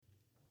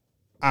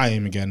I ain't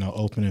even got no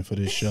opening for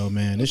this show,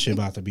 man. This shit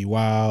about to be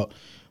wild.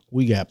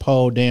 We got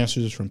pole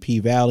dancers from P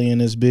Valley in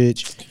this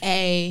bitch.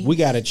 Hey. We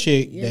got a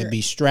chick that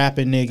be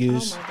strapping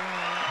niggas.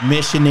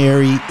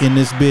 Missionary in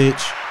this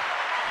bitch.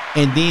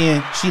 And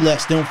then she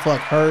lets them fuck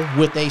her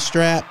with a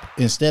strap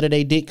instead of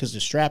they dick because the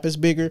strap is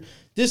bigger.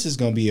 This is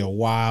gonna be a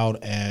wild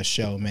ass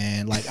show,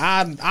 man. Like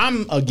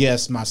I'm a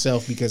guest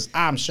myself because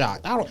I'm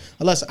shocked. I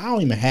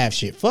don't even have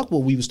shit. Fuck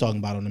what we was talking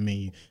about on the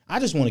menu. I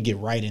just want to get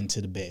right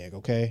into the bag,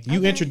 okay?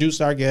 You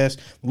introduce our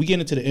guest. We get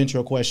into the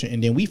intro question,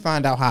 and then we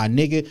find out how a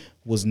nigga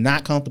was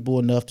not comfortable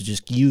enough to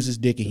just use his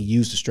dick and he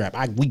used the strap.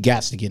 We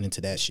got to get into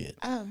that shit.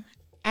 Oh,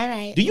 all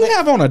right. Do you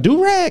have on a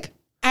do-rag?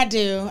 I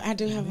do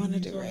have on a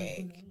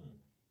do-rag.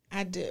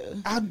 I do.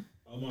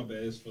 Oh, my bad.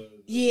 It's for...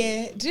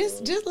 Yeah,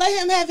 just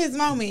let him have his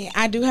moment.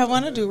 I do have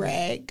on a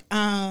do-rag.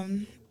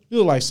 You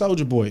look like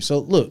Soulja Boy. So,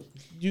 look,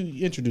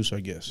 you introduce our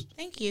guest.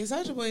 Thank you.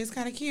 Soulja Boy is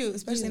kind of cute,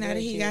 especially now that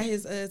he got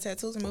his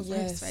tattoos removed from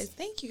his face.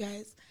 Thank you,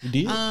 guys. You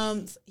did?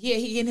 Yeah,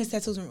 he getting his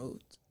tattoos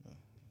removed.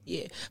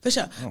 Yeah, for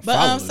sure.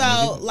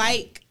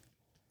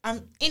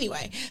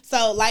 Anyway,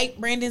 so like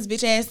Brandon's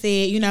bitch ass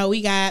said, you know,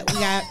 we got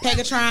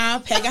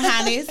Pegatron,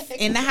 Pegahonest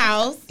in the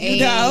house.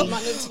 You know,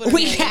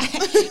 we got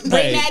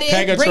bring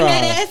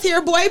that ass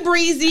here, boy,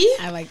 Breezy.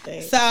 I like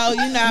that. So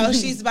you know,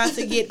 she's about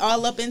to get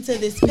all up into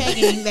this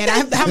pegging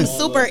that I'm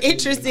super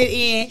interested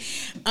in.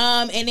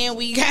 And then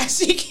we got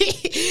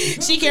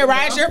she can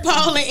ride your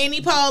pole in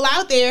any pole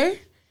out there,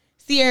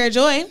 Sierra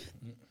Joy.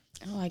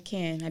 Oh, I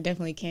can. I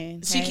definitely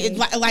can. She can,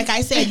 like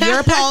I said,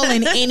 your pole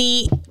in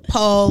any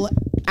pole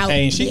out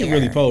there. And she can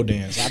really pole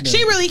dance.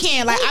 She really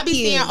can. Like, I be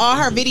seeing all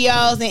her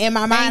videos, and in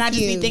my mind, I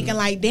just be thinking,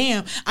 like,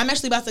 damn, I'm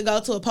actually about to go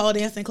to a pole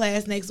dancing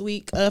class next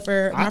week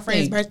for my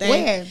friend's birthday.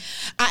 Where?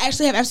 I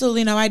actually have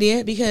absolutely no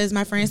idea because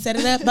my friend set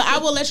it up, but I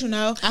will let you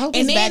know. I hope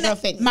and it's then Bad Girl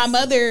Fitness. My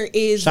mother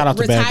is Shout out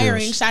to Bad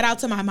retiring. Girls. Shout out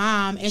to my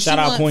mom. And Shout she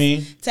out wants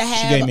Queen. to She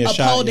have gave me a a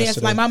shot pole dance.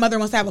 yesterday. Like, my mother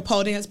wants to have a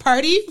pole dance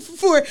party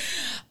for,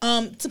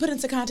 to put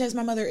into context,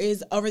 my mother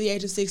is over the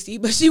age of 60,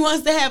 but she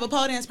wants to have a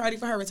pole dance party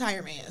for her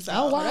retirement.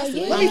 So, wow,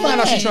 yeah. Let me find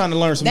out she's trying to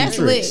learn some new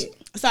tricks. Lit.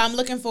 So I'm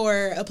looking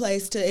for a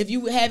place to. If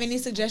you have any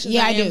suggestions,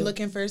 Yeah, I am do.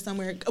 looking for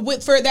somewhere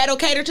for that'll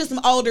cater to some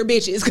older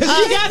bitches. Because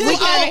you got we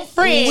some cater old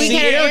friends. We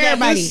cater to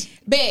everybody.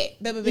 Bet.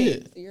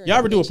 Yeah. Y'all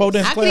ever do a pole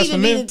dance I could class for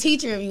even be men? the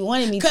teacher if you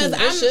wanted me to. Because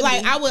I'm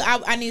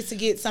like I need to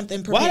get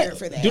something Why? prepared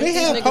for that. Do they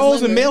have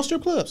poles in male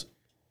strip clubs?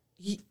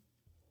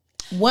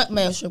 What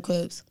male strip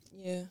clubs?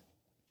 Yeah.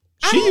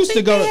 She used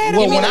to go.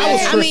 Well, when I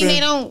was I stripping, mean, they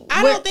don't.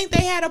 I don't think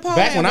they had a pole.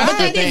 back when I stripped,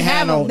 they didn't had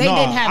have no. them. They No,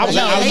 didn't have I was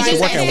them. No, I they used to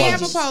just work they at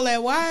have a Walgreens. pole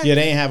at Y. Yeah,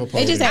 they ain't have a pole.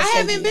 They just there. have I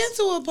haven't been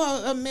to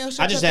a male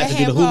strip I just club have that to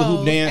do had the hula hoop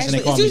poles. dance, and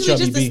they call me it's usually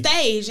Chubby just B. a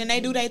stage, and they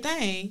do their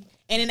thing.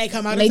 And then they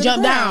come out And they into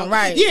jump the crowd. down,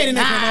 right. Yeah, then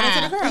they come out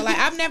into the crowd. Like,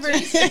 I've never,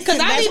 because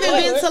I've even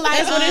been to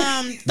like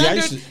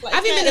Thunder.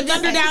 I've even been to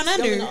Thunder Down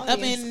Under up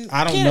in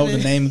I don't know the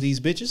name of these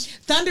bitches.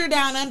 Thunder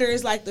Down Under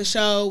is like the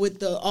show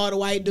with all the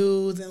white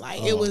dudes, and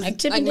like it was Like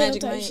Chippendale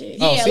Magic type Mike. shit.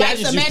 Oh, yeah, see, I like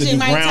just some used to Magic do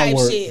Mike type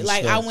groundwork shit. and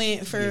Like stuff. I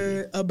went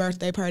for a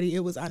birthday party. It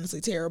was honestly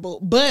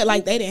terrible, but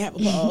like they didn't have a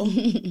pole.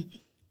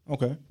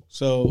 Okay,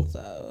 so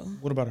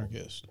what about our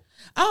guest?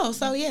 Oh,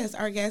 so yes,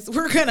 our guests.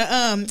 We're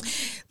gonna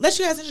let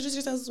you guys introduce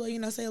yourselves as well. You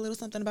know, say a little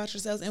something about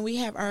yourselves, and we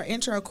have our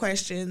intro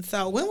question.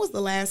 So, when was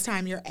the last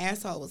time your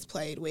asshole was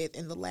played with,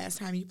 and the last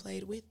time you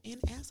played with an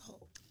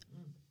asshole?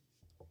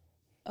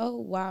 Oh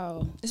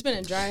wow. It's been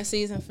a dry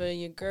season for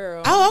your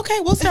girl. Oh, okay.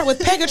 We'll start with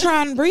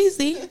Pegatron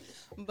Breezy.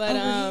 But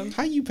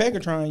How you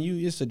Pegatron?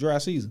 It's a dry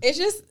season. it's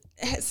just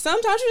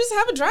sometimes you just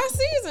have a dry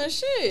season.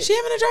 Shit. She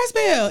having a dry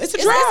spell. It's a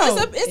It's drought.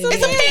 a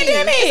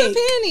pandemic. It's a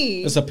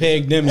penny. It's a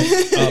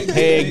pegdemic. A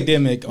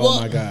pegdemic. Oh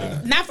my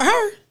god. Not for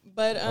her.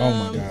 But Oh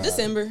my God.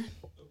 December.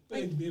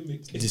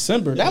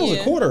 December. That was a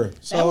Yeah. quarter.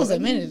 So, That was a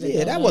minute ago.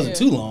 Yeah, that wasn't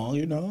too long.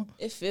 You know,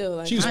 It feels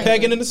like she was I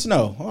pegging in the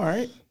snow. All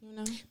right. You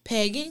know,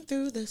 Pegging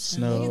through the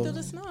snow. pegging through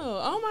the snow.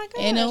 Oh my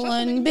god. And a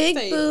one big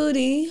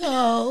booty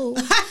hole.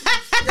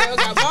 Girl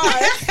got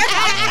bars.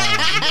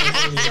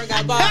 Girl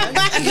got bars.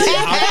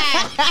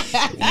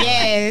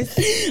 Yes.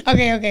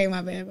 Okay.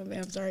 My bad.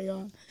 I'm sorry,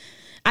 y'all.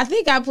 I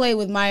think I played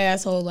with my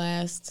asshole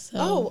last. So.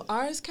 Oh,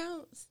 ours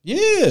counts. Yeah.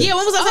 Yeah,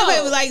 when was the last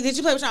time? Oh. Like, did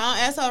you play with your own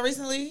asshole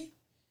recently?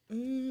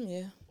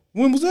 Yeah.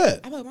 When was that?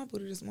 I played with my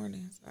booty this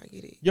morning, so I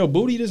get it. Yo,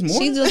 booty this She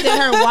morning. looked at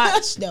her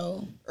watch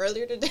though.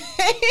 Earlier today.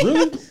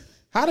 Really?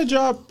 How did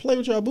y'all play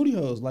with y'all booty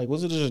holes? Like,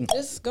 was it just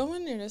Just go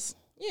in there. Just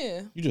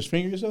yeah. you just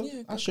finger yourself?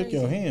 Yeah, I go shook crazy.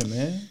 your hand,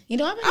 man. You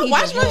know, I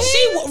watched my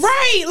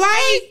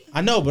right,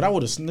 I know, but I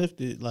would have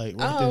sniffed it like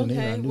right there Oh, and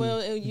there. I okay. knew.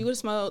 Well, you would have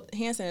smelled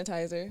hand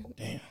sanitizer.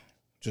 Damn,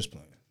 just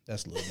playing.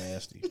 That's a little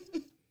nasty.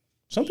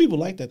 Some people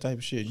like that type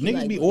of shit. Niggas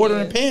like be it,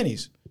 ordering yeah.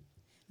 panties.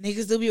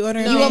 niggas do be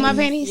ordering. You want my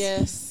panties?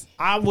 Yes.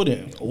 I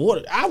wouldn't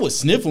order. I would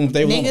sniff them if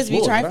they were on the Niggas be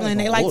floor, but I ain't trifling.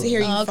 They gonna like order to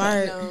hear them. you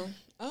fart. No.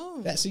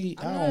 Oh. That see,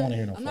 I I'm don't want to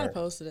hear no I'm not fart.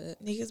 opposed to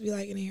that. Niggas be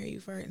liking to hear you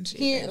fart and shit.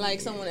 Hearing like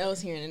someone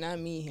else hearing it, not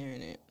me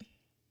hearing it.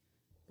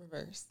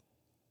 Reverse.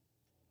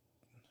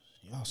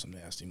 Y'all some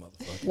nasty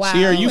motherfuckers. Wow.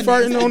 See, are you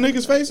farting on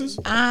niggas' faces?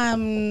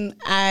 I'm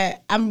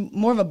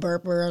more of a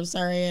burper. I'm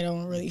sorry, I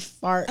don't really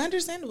fart.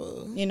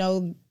 Understandable. You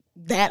know,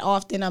 that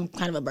often. I'm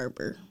kind of a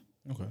burper.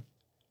 Okay.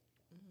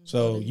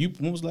 So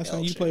when was the last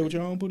time you played with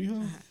your own booty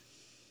hole?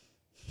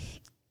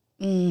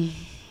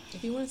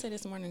 If you want to say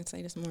this morning,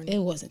 say this morning. It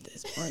wasn't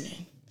this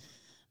morning.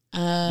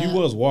 You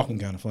was walking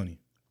kind of funny.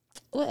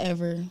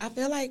 Whatever. I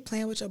feel like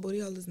playing with your booty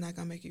hole is not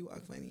gonna make you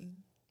walk funny.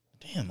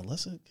 Damn,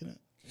 Melissa.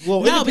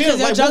 Well, No, it because depends. your Like,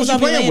 what jokes was you don't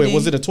be playing with? landing.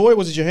 Was it a toy?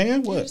 Was it your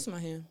hand? Yeah, What? just my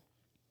hand.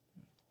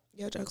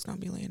 Your jokes don't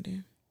be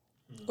landing.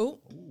 Ooh.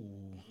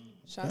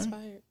 Shots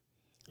fired.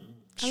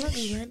 I love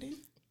you,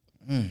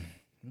 Brandon.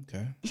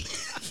 Okay.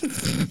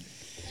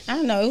 I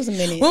don't know. It was a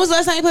minute. When was the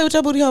last time you played with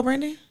your booty hole,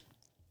 Brandon?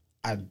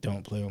 I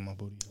don't play with my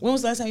booty. When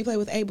was the last time you played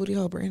with a booty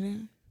hole,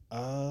 Brandon?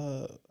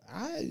 I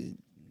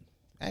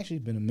actually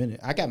been a minute.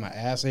 I got my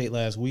ass ate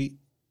last weekend.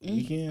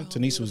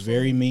 Tanisa was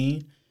very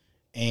mean,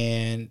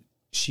 and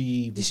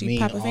she was she mean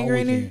pop a all finger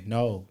in weekend. there?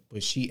 No,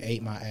 but she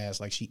ate my ass.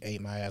 Like, she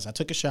ate my ass. I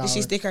took a shower. Did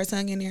she stick her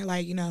tongue in there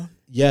like,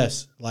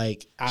 Yes,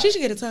 like she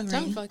should get a tongue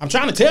ring. I'm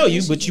trying to tell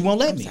you, but you won't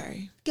let me.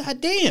 Sorry. God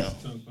damn.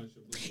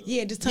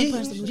 Yeah, just tongue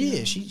punch the booty hole.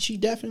 Yeah, she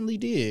definitely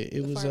did.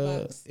 It was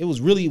firebox. it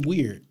was really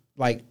weird,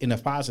 like in a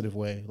positive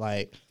way.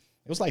 Like,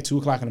 it was like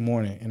 2:00 in the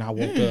morning, and I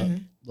woke up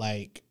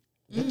like,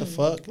 what the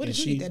fuck? What And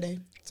did you eat that day?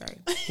 Sorry.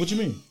 What you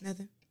mean?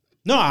 Nothing.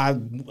 No,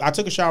 I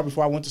took a shower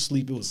before I went to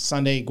sleep. It was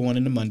Sunday going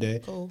into Monday.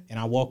 Cool. And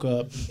I woke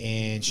up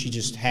and she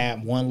just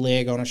had one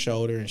leg on her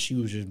shoulder and she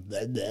was just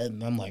blah, blah,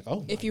 and I'm like,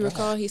 oh. If you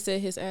recall, he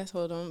said his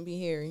asshole don't be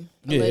hairy.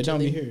 Yeah, it don't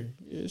be Allegedly. here.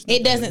 Yeah, it's not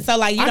It doesn't. So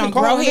like you I can don't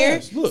call grow her hair.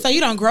 ass. Look. So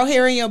you don't grow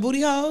hair in your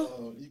booty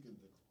hole.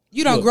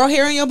 You don't Look. grow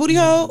hair in your booty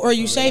hole, or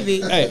you shave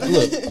it. Hey,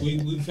 look,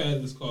 We've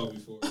had this call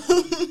before.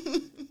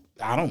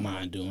 I don't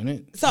mind doing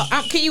it. So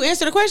can you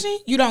answer the question?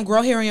 You don't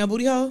grow hair in your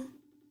booty hole.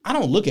 I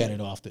don't look at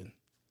it often.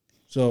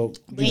 So,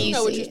 You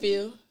know what see you it.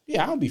 feel.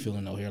 yeah, I don't be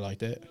feeling no hair like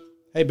that.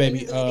 Hey,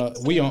 baby,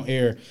 we on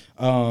air.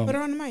 Put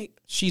her on the mic.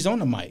 She's on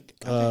the mic.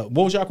 What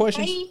was your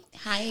question?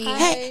 Hi.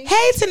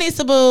 Hey,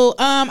 Tanisa Boo.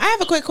 I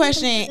have a quick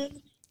question.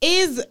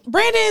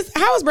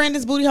 How is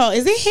Brandon's booty hole?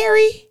 Is it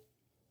hairy?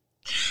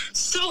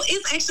 So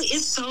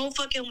it's so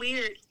fucking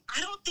weird. I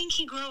don't think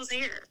he grows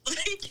hair.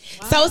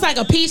 So it's like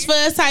a peach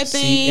fuzz type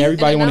See, thing.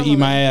 everybody want to eat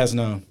my ass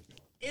now.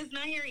 It's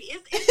not hairy.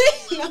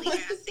 It's a lovely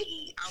ass to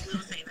eat. I will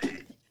say that.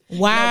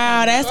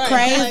 Wow, that's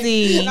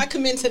crazy. I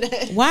come into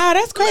that. Wow,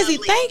 that's crazy.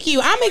 Lovely. Thank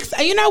you.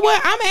 You know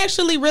what? I'm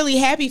actually really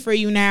happy for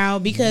you now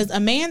because a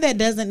man that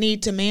doesn't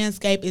need to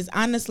manscape is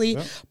honestly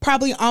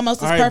probably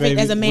almost as All right, perfect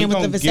baby. as a man we with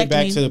a gonna get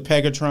back vasectomy. to the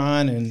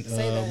Pegatron,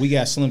 and we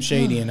got Slim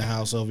Shady in the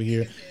house over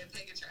here.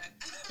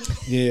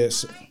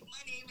 Yes. My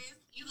name is.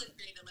 You look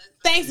great,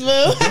 Alyssa. Thanks,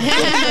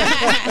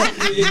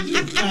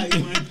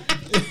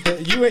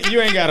 Boo.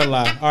 You ain't gotta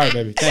lie. All right,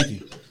 baby. Thank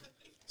you.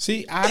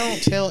 See, I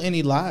don't tell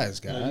any lies,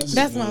 guys.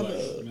 That's my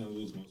boo.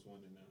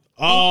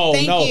 Oh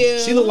Thank no, you.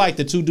 she looked like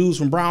the two dudes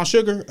from Brown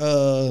Sugar.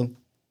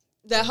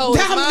 That whole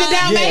is The mine.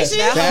 Dalmatian.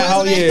 that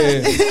hoe,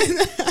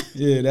 yeah,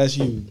 yeah, that's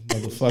you,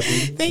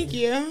 motherfucker. Thank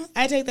you.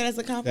 I take that as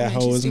a compliment. That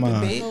hoe you is stupid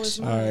mine.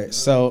 bitch. All right,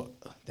 so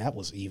that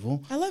was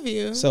evil. I love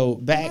you. So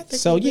I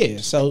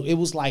think so it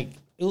was like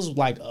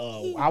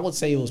I would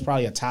say it was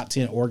probably a top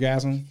 10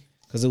 orgasm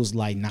because it was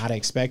like not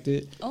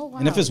expected. Oh, wow.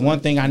 And if it's one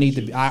thing I need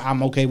to be,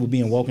 I'm okay with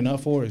being woken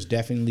up for, it's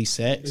definitely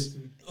sex.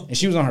 And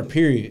she was on her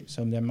period,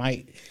 so that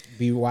might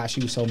be why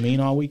she was so mean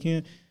all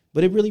weekend.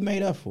 But it really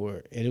made up for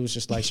it, and it was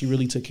just like she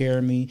really took care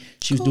of me.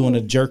 She was doing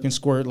a jerk and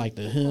squirt like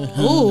the.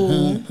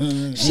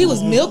 Ooh, she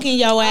was milking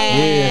your ass.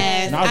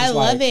 Yeah. And I was I just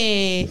love like-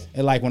 it.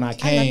 And like when I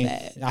came,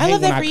 that. I I hate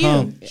love when that I for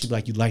come. you. She's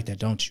like, "You like that,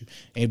 don't you?"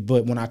 And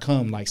but when I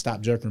come, like,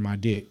 stop jerking my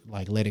dick,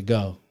 like, let it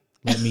go,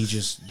 let me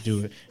just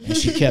do it. And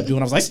she kept doing.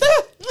 I was like, "Stop!"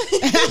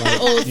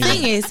 Oh,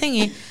 sing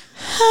it.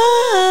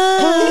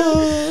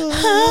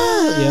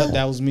 Yep,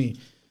 that was me.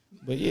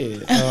 But yeah,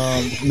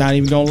 not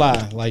even gonna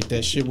lie, like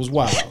that shit was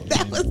wild.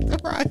 That was the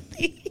wrong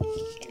thing.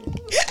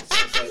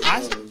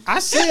 I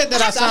said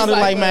that I sounded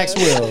like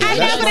Maxwell. I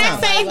know, but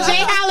I sang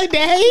Jay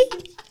Holiday.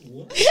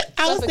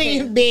 I was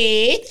singing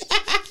big.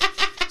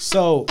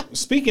 So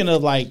speaking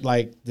of like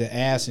the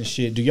ass and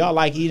shit, do y'all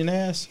like eating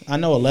ass? I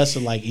know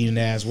Alessa like eating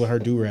ass with her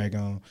do-rag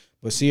on.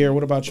 But Sierra,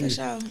 what about you? For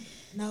sure.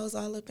 Nose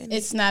all up in it.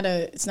 It's not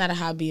a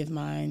hobby of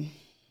mine.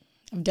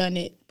 I've done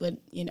it, but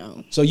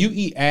So you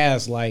eat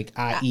ass like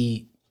I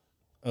eat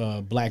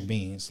black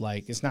beans.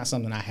 Like it's not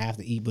something I have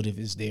to eat, but if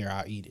it's there,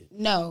 I'll eat it.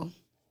 no,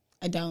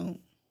 I don't.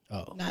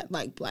 Oh. Not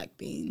like black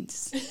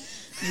beans.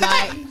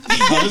 like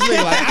I was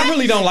thinking, like, I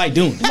really don't like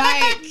doing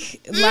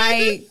it.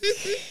 like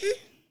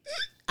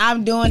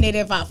I'm doing it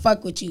if I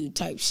fuck with you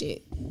type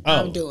shit.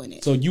 I'm doing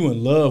it. So you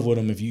in love with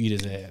him if you eat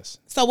his ass.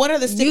 So what are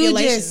the You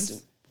stipulations?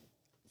 just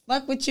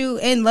fuck with you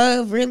in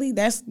love, really?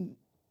 That's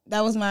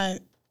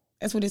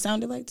what it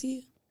sounded like to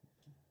you?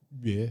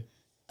 Yeah.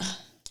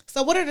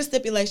 So what are the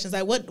stipulations?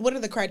 Like what are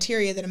the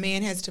criteria that a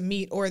man has to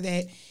meet or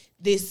that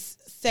this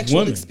sexual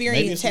Women. Maybe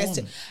experience it's a has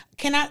to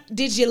woman.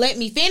 did you let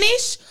me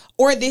finish?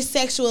 Or this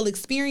sexual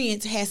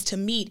experience has to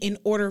meet in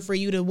order for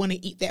you to want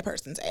to eat that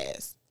person's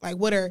ass? Like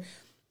what are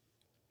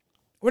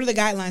What are the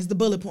guidelines? The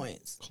bullet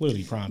points.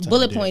 Clearly prime time.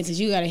 Bullet dick. points is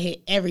you gotta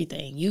hit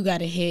everything. You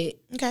gotta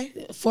hit. Okay.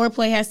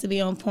 Foreplay has to be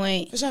on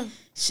point. For sure.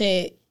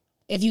 Shit.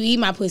 If you eat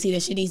my pussy,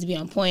 that shit needs to be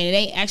on point. It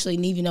ain't actually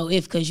even no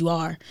if because you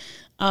are.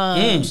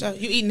 So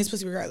you eating this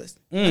pussy regardless.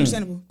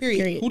 Understandable.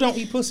 Period. Who don't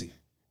eat pussy?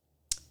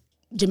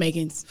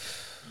 Jamaicans.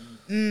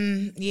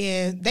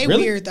 Yeah. They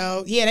Really? weird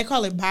though. Yeah, they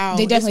call it bow.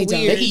 They definitely It's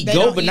don't. weird. They eat They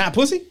goat, don't but eat- not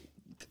pussy.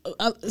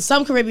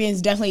 Some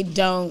Caribbeans definitely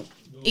don't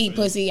eat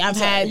pussy. I've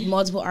had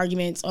multiple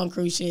arguments on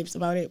cruise ships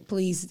about it.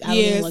 Please, I don't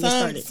even Yeah, want to get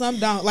started. some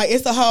don't. Like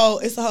it's about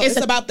the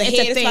it's a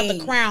head. It's about the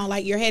thing. crown.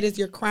 Like your head is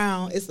your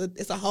crown.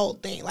 It's a whole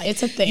thing. Like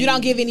It's a thing. You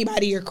don't give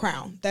anybody your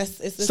crown.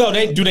 It's So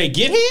they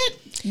get head?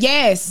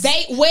 Yes,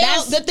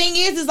 the thing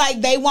is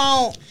like they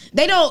won't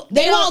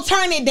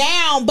turn it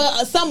down,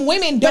 but some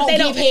women don't they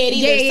give don't- head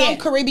either. yeah, yeah. Some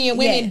Caribbean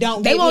women Yeah.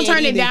 don't. They give won't head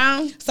turn it either.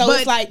 down, So but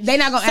it's like they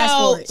not gonna ask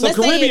for it. So let's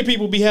say Caribbean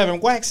people be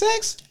having whack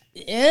sex?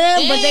 yeah,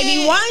 but they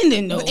be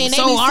winding though. And they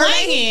so be are they?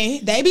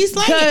 slanging. They be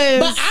slanging. 'Cause-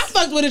 But I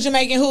fucked with a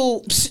Jamaican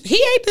who he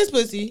ate this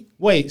pussy.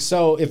 Wait,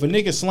 so if a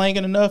nigga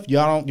slanging enough,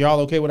 y'all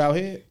okay without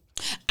head?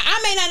 I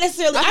may not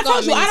necessarily. I've I told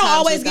gone you I many don't times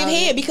always give without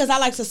head it. because I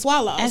like to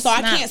swallow. That's So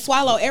I not can't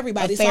swallow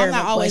everybody. a So I'm fair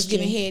not always question.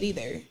 giving head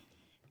either.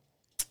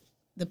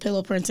 The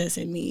pillow princess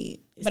in me.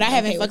 is But I not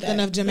haven't okay with fucked that.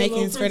 enough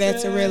Jamaicans for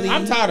that to really.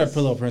 I'm tired of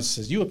pillow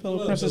princesses. You a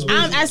pillow princess?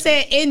 I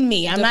said in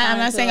me. I'm not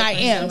Define saying I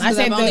pillow am. I princess,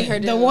 said 'cause I've only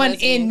heard the it one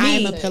lesbian. in me. I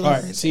am a pillow All right,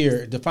 princess.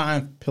 Seer,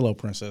 define pillow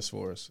princess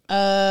for us.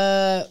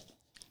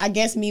 I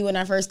guess me when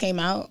I first came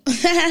out.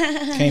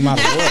 Came out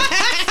of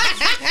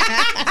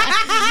what?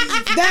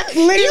 That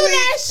literally. You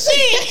that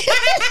shit.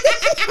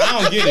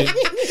 I don't get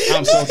it.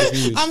 I'm so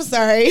confused. I'm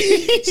sorry.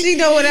 She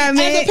know what I As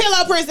meant. a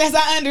pillow princess,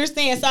 I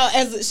understand. So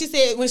as she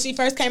said when she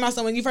first came out,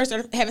 so when you first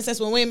started having sex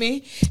with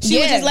women, she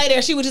would Yeah. just lay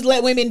there. She would just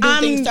let women do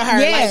things to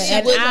her. yeah, Like she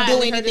and wouldn't I- do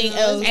heard anything it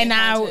else. in And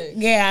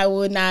I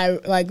would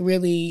not like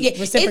really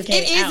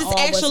reciprocate. It is. at all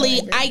It's actually,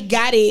 whatsoever. I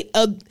got it.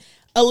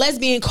 A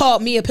lesbian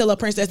called me a pillow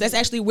princess. That's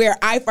actually where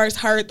I first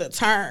heard the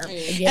term.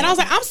 Yeah. And I was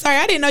like, I'm sorry,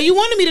 I didn't know you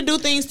wanted me to do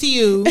things to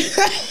you.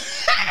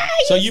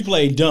 So you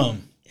play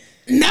dumb.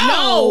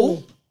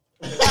 No.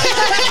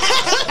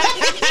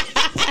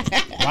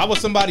 Why would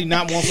somebody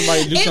not want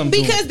somebody to do something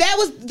to them? Because that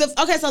was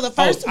so the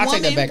first I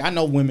woman. take that back. I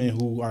know women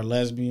who are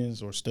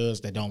lesbians or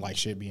studs that don't like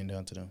shit being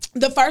done to them.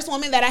 The first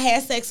woman that I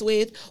had sex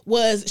with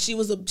she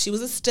was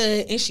a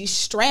stud and she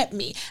strapped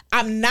me.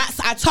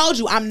 I told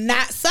you I'm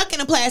not sucking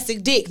a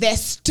plastic dick.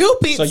 That's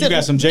stupid. So you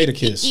got some Jada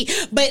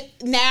kiss. But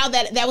now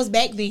that was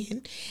back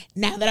then.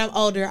 Now that I'm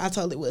older, I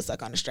totally would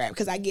suck on the strap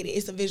because I get it.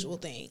 It's a visual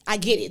thing. I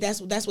get it. That's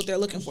what they're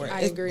looking for.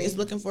 I agree. It's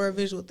looking for a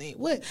visual thing.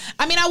 What?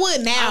 I mean, I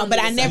would now, but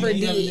I never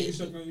did.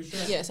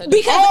 Yes, I do.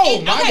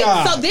 Because my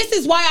God. so this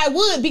is why I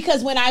would,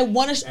 because when I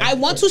want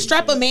to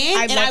strap a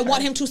man and I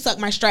want him to suck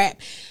my strap.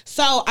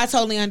 So I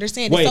totally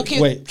understand. Wait, so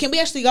can we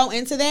actually go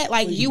into that?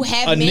 Like you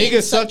have A men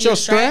nigga suck sucked your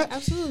strap?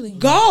 Absolutely.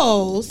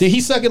 Goals. Did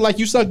he suck it like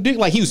you suck dick?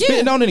 Like he was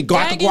spitting on it and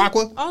guaca Gagging,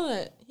 guaca? all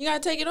that. You gotta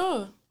take it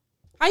off.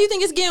 How you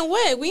think it's getting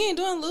wet? We ain't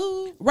doing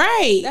lube.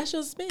 Right. That's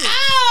your spit.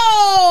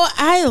 Oh,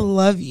 I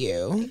love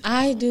you.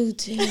 I do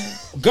too.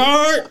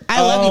 Guard.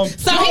 I love you.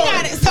 So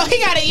he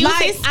got to use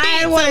Like, his spit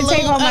I wanna to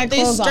take lube all my up this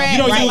clothes off. strap You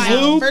don't right use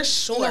now, lube? for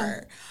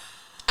sure.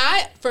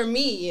 For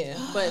me, yeah,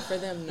 but for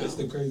them, no. That's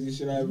the craziest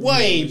shit I've ever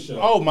Wait.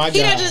 Oh my He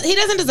God.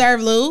 doesn't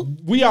deserve lube.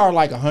 We are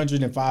like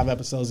 105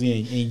 episodes in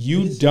and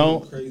you This is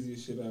don't. the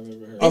craziest shit I've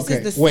ever heard. This Okay,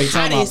 is the wait,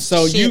 time out. hottest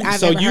So shit you, I've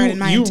so ever you, heard in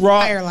my you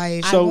raw, entire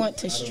life. so I want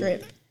to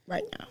strip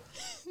right now.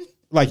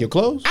 like your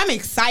clothes. I'm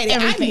excited.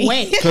 Everything. I'm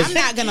wet. I'm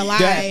not gonna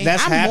lie.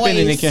 That's I'm happened and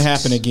it moist. can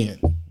happen again.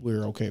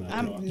 We're okay with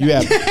it. You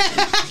have,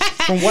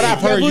 from what I've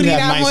heard, you booty have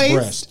not nice moist?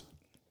 breasts.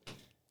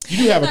 You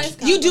do have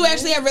a. You do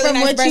actually have really From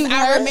nice what breasts. you've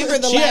I heard? remember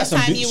the She has last some.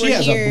 time you She were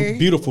has here. a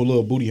beautiful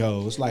little booty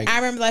holes. Like I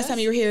remember the last time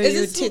you were here. Is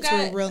Your this who tits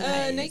got were real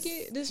nice.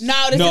 naked? This No,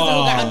 this No. isn't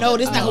who got. No,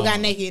 this not who No. got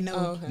naked. No,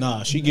 Oh, okay.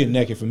 nah, she getting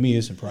naked for me.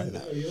 It's in private.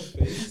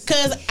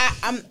 because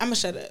I'm gonna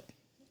shut up.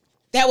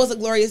 That was a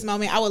glorious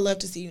moment. I would love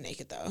to see you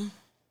naked though.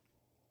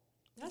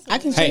 I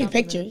can show Hey. you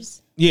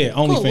pictures. Yeah,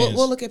 Cool. OnlyFans.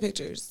 We'll look at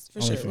pictures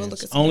for sure. We'll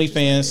look at some pictures.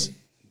 OnlyFans.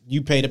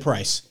 You pay the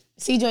price.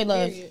 See Joy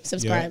Love.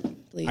 Subscribe,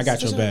 please. I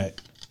got your back.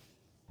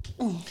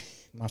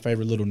 My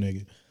favorite little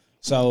nigga.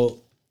 So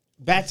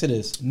back to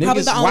this. Probably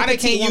Niggas, the why only they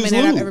petite can't use woman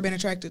that I've lube? ever been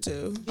attracted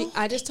to.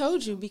 I just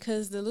told you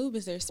because the lube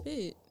is their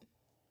spit.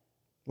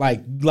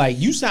 Like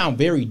you sound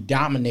very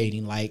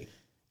dominating. Like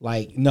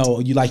no,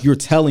 you're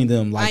telling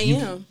them like I you.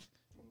 am.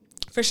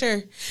 For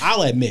sure.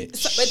 I'll admit,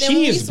 but then when she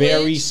we is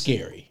very switch-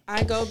 scary.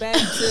 I go back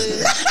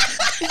to.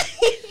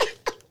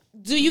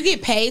 Do you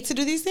get paid to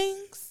do these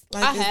things?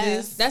 Like, I is have.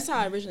 this- That's how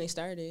I originally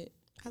started.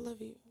 I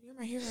love you. You're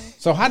my hero.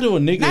 So how do a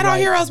nigga Not all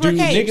heroes do wear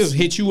capes. niggas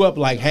hit you up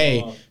like,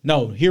 hey,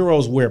 no,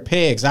 heroes wear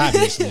pegs,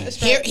 obviously.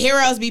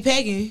 Heroes be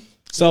pegging.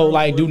 So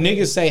like, do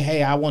niggas say,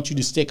 hey, I want you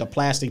to stick a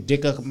plastic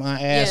dick up my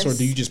ass, Yes. or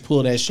do you just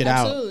pull that shit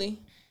out? Absolutely.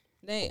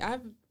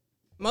 I've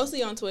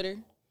mostly on Twitter.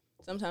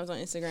 Sometimes on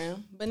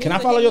Instagram. But Can I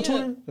follow your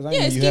Twitter? Yeah,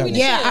 it's Kiwi.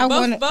 Yeah, I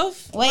want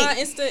both wait my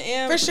Insta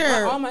and For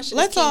sure. all my shit.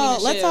 Let's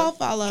all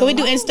follow. Can we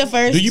do Insta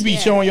first? Do you be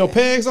showing your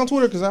pegs on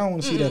Twitter? Because I don't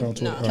want to see that on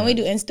Twitter. no. Can we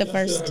do Insta Still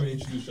first? haven't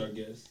introduced our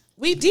guest.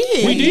 We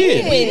did. We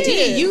did. We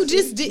did. You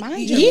just did.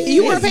 Mind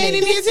You weren't paying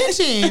any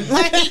attention.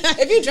 Like,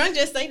 If you drunk,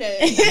 just say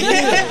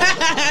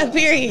that.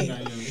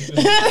 Period.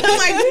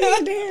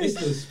 They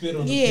still spit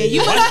on the yeah, page. you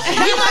must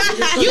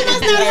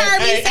not have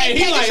heard me say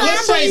He like,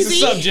 let's change the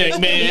subject,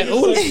 man.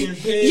 Ooh.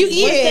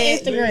 Yeah.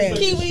 Instagram?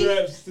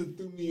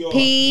 Kiwi.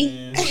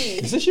 P.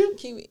 Is this you?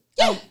 Kiwi.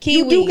 Kiwi.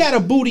 You do got a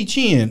booty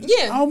chin.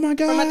 Yeah. Oh my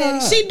god. my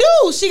daddy. She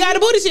do. She got a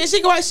booty chin.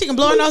 She can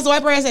blow her nose and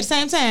wipe her ass at the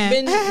same time.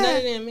 Been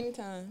nutted in many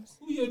times.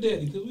 Who your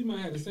daddy? Because we might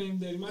have the same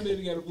daddy. My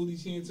daddy got a booty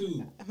chin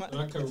too. And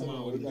I cover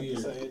mine with a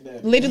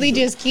beard. Literally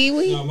just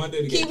Kiwi. No, my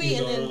daddy got Kiwi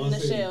and then the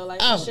shell. Like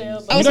the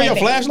shell. Oh, You know your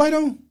okay. flashlight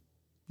on?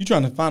 You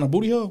trying to find a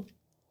booty hole?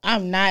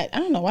 I'm not. I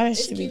don't know why I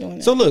should be doing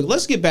that. So look,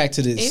 let's get back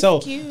to this. It's So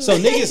cute. so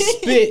niggas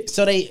spit.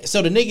 So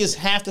the niggas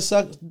have to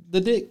suck the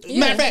dick. Yeah,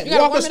 Matter of fact, you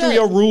gotta walk warm us it through up.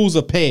 your rules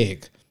of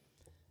peg.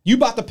 You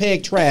about to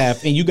peg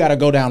Trav, and you got to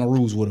go down the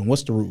rules with him.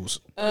 What's the rules?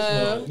 You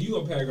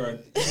gonna pack our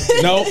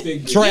No,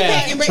 big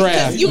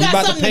Trav. You got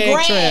about something to peg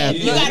grab. Trav.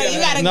 You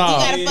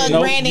gotta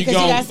fuck Brandon because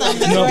you got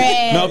something to Nope,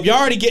 grab. nope. You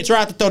already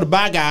tried to throw the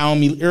bad guy on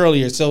me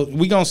earlier, so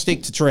we gonna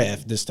stick to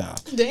Trav this time.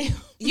 Damn.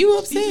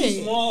 You She's too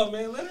upset. small,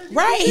 man. Let her get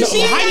Right. No, She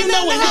ain't how got you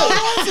know nothing to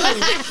hold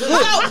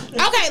on to.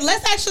 So, okay,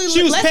 let's actually.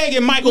 She was let's-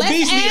 pegging Michael let's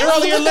Beasley ask-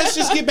 earlier. Let's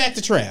just get back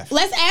to Trav.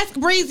 Let's ask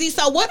Breezy.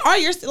 So, what are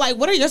your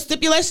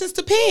stipulations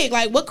to peg?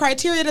 Like, what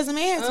criteria does a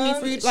man have to meet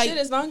for you? Like, shit,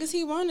 as long as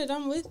he wanted,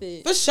 I'm with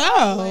it. for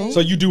sure. So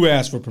you do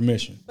ask for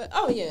permission. But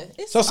oh yeah,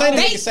 it's So say the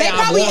They nigga say I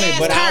probably want it,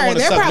 but asked I don't her. want to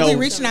They're suck probably no.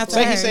 reaching out to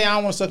Say her. he say I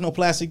don't want to suck no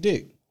plastic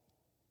dick.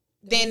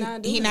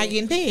 Then he not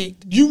getting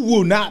pegged. You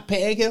will not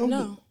peg him.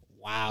 No.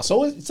 Wow.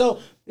 So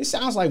it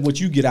sounds like what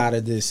you get out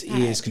of this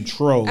is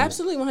control.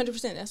 absolutely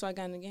 100%. That's why I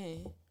got in the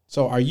game.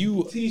 So are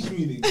you? teach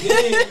me the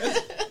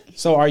game.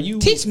 So are you?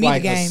 Teach me the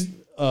like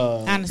game.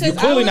 Honestly. You're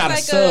clearly I was not a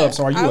like sub.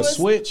 So are you I a was-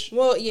 switch?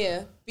 Well,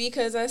 yeah,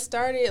 because I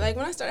started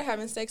when I started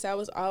having sex, I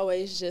was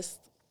always just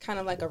kind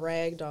of like a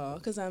rag doll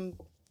because I'm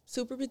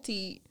super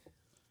petite.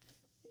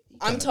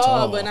 I'm tall,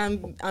 tall. but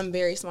I'm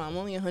very small. I'm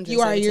only 100.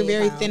 You are. You're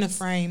very thin of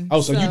frame.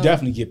 Oh, so you So-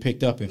 definitely get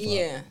picked up in fuck.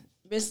 Yeah.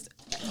 Just,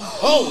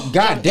 Oh,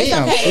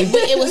 goddamn. Okay,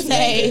 it was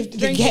saved.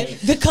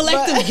 The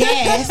collective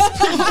gas.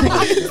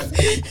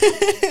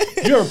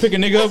 You ever pick a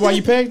nigga up while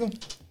you pegged him?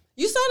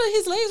 you saw that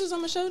his legs was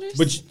on my shoulders.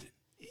 But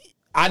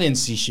I didn't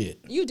see shit.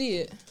 You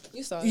did.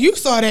 You saw it. You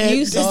saw that.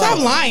 You saw Stop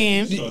it.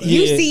 lying. You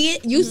Yeah. see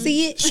it. You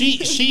see it.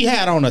 She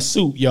had on a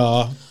suit,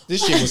 y'all.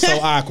 This shit was so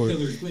awkward.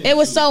 It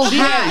was so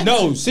hot.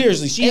 No,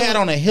 seriously, she had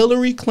on a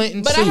Hillary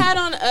Clinton But suit. I had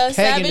on a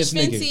Pegging Savage this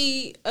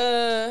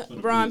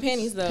Fenty bra and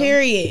panties though.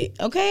 Period.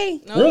 Okay.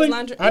 No, Really? It was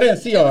lingerie. I didn't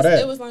see It all was- that.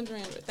 It was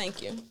lingerie.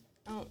 Thank you.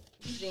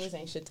 Jeans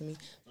ain't shit to me.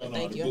 But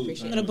thank you. I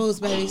appreciate The it. boots,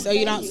 baby, so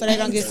they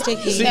don't get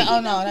sticky. Oh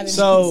no, that is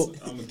So,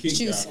 I'm a kick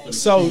Juice. guy.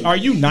 so are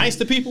you nice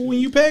to people when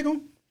you peg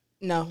them?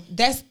 No.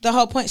 That's the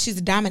whole point. She's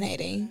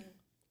dominating.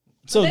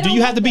 So do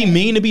you have to be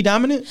mean to be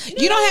dominant?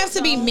 You don't have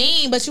to be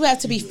mean, but you have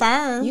to be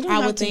firm. You don't I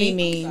have would to think.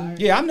 be mean.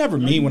 Yeah, I'm never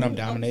mean when I'm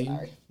dominating.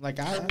 Like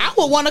I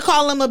would want to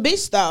call him a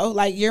bitch though.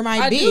 Like you're my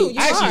I bitch. do. You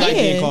I actually are. like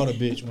being Yeah. called a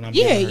bitch when I'm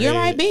Yeah, getting her you're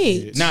my head.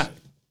 bitch. Yeah. Not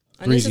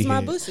And this greasy is my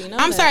head. pussy. Know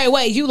I'm that. sorry.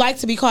 Wait, you like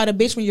to be called a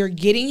bitch when you're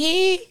getting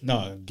head?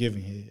 No,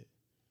 giving head.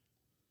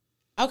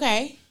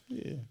 Okay.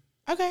 Yeah.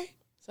 Okay.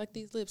 Suck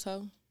these lips,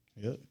 ho.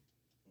 Yep.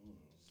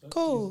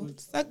 Cool.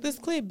 Suck this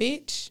clip,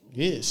 bitch.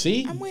 Yeah.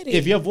 See, I'm with it.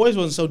 if your voice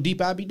wasn't so deep,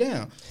 I'd be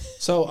down.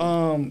 So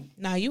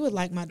Nah, you would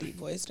like my deep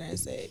voice during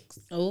sex.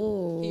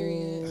 Oh.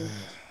 Period.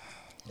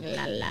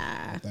 La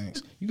la.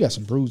 thanks. You got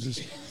some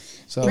bruises.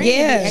 So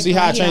Yeah. See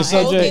how I changed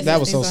subject? That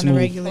was so On the smooth.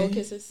 regular. Cold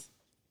kisses.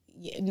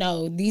 Yeah,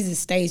 no, these are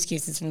stage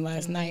kisses from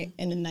last night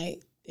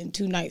and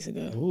 2 nights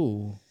ago.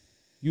 Ooh,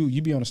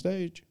 you be on the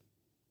stage?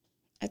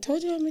 I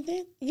told you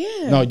everything.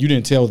 Yeah. No, you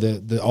didn't tell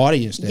the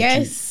audience that.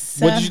 Yes.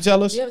 What did you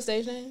tell us? Do you have a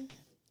stage name?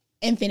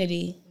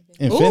 Infinity.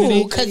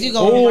 Infinity. Ooh, 'cause you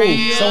go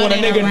round So when a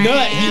and nigga around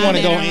nut, he want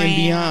to go and in around.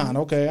 beyond.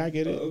 Okay, I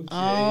get it.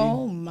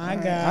 Oh my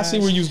god. I see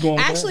where you was going.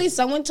 With Actually,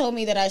 someone told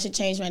me that I should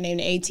change my name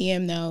to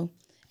ATM though,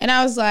 and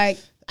I was like,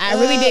 I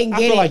really didn't I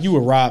get feel it. like you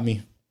would rob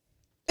me.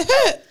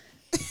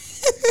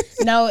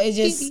 No, it's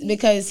just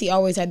because he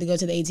always had to go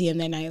to the ATM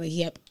that night. Like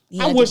he had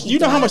I to wish keep you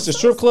know the- how much the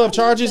strip club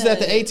charges at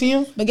the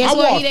ATM. But guess I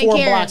what? He walked didn't 4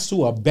 care. blocks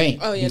to a bank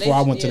Oh, yeah, before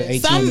I went to the yeah.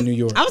 ATM in New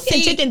York. I was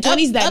getting chipped in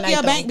 20s that up night.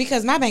 your though. bank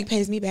because my bank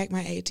pays me back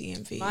my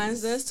ATM fee. Mine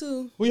does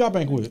too. Who y'all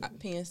bank with?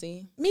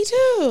 PNC. Me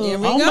too. There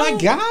we Oh go. my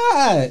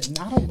god!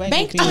 I don't bank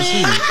Bank with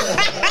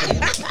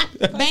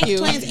PNC. Bank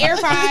Twins Air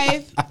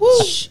 5. Woo.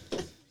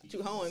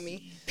 You hoeing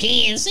me.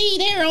 PNC,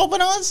 they're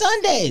open on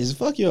Sundays.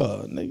 Fuck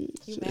y'all, nigga.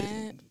 You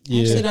mad?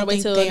 Yeah. Actually, I gotta don't wait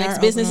think till they next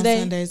are business open on day.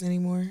 Sundays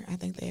anymore. I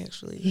think they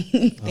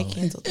actually they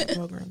canceled that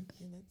program.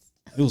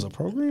 It was a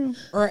program.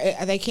 Or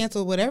they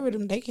canceled whatever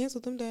them. They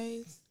canceled them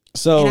days.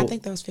 So And I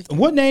think that was 50.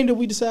 what name did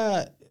we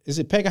decide? Is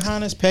it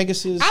Pocahontas?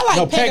 Pegasus? I like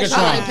no, Pegatron.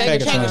 I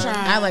like Pegatron.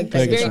 I like It's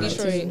very Pegatron.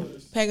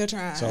 Detroit.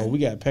 Pegatron. So we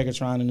got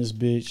Pegatron in this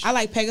bitch. I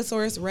like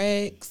Pegasaurus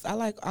Rex. I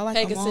like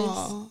Pegasus. them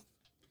all.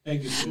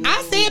 Pegasus.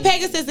 I said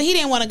Pegasus and he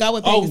didn't want to go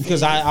with Pegasus.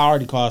 because I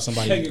already called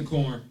somebody.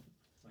 Pegacorn.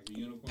 Like a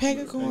unicorn.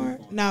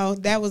 Pegacorn. No,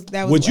 that was.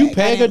 Would you whack.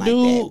 I peg a didn't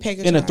dude like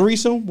that. in a Pegatron.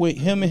 threesome with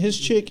him and his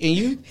chick and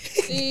you?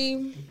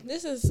 See,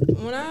 this is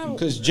when I.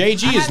 Because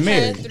JG I is haven't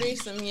married. had a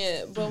threesome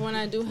yet, but when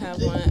I do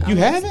have one, You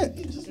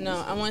haven't? No,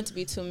 I want it to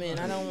be 2 men.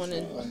 I don't want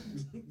to.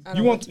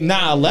 You want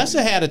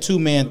Alessa had a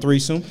 2-man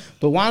threesome,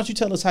 but why don't you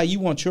tell us how you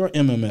want your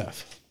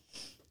MMF?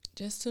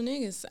 Just 2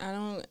 niggas.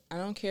 I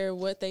don't care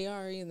what they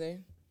are either.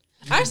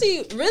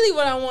 Actually, really,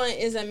 what I want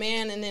is a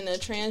man and then a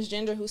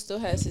transgender who still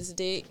has his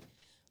dick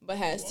but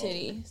has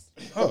titties.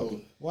 Oh,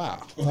 wow.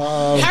 Her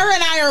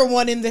and I are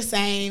one in the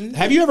same.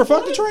 Have you ever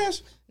fucked a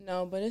trans?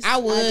 No, but it's.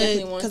 I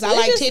definitely would want because to. I It's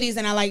like just- titties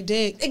and I like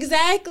dick.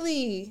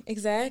 Exactly.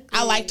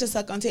 I like to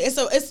suck on titties.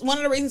 So it's one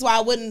of the reasons why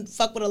I wouldn't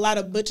fuck with a lot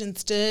of butch and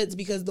studs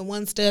because the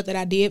one stud that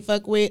I did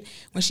fuck with,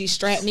 when she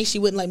strapped me, she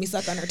wouldn't let me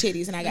suck on her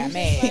titties and I got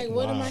mad. Like,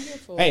 what am I here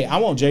for? Hey, I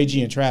want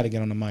JG and Try to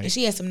get on the mic. And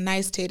she had some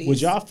nice titties.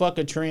 Would y'all fuck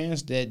a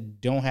trans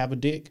that don't have a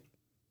dick?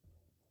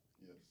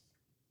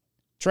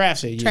 Trav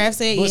said yes. Trav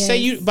said but yes. Say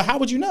you, but how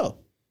would you know?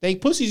 They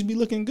pussies be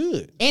looking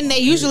good. And they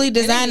usually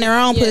design their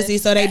own Yes. pussy,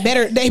 so they be Good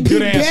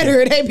answer.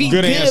 better. They be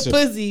Good good, answer.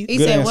 pussies. He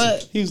Good said answer.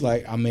 what? He was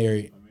like, I'm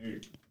married.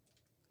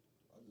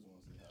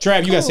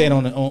 Trav, you gotta say it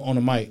on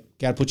the mic.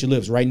 Gotta put your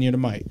lips right near the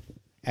mic.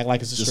 Act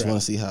like it's a Just strap.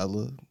 want to see how it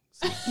look.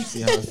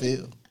 See how it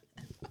feel.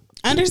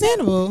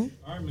 Understandable.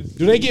 All right, Mr.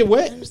 Do they get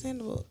wet?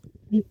 Understandable.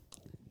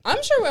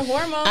 I'm sure with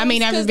hormones. I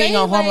mean, I've been 'cause being they,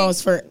 on like,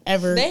 hormones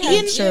forever. they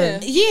have- Sure.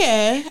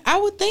 yeah. Yeah, I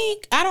would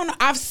think. I don't know.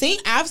 I've seen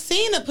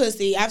a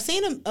pussy. I've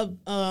seen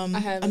I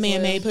have a as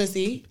man-made well.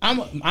 pussy. I'm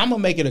gonna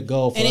make it a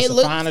goal for And us it to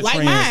looked find a like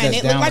trans mine. that's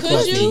It down looked to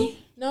like fuck Could me. you?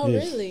 No, Yeah.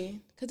 really.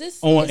 Because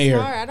it's On it's air.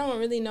 hard. I don't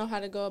really know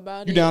how to go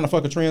about You it. down to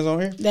fuck a trans on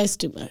here? That's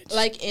too much.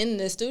 Like in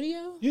the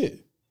studio? Yeah.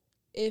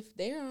 If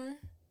there are.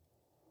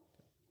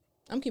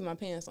 I'm keeping my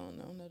pants on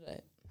though. Know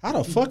that. How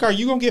the fuck are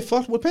you gonna get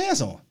fucked with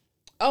pants on?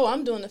 Oh,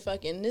 I'm doing the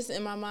fucking. This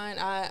in my mind,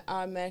 I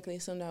automatically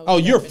assumed I was. Oh,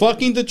 you're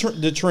fucking.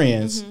 fucking the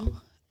trans.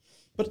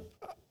 But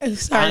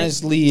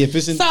honestly, if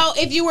it's in, So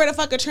if you were to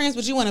fuck a trans,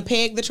 would you want to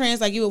peg the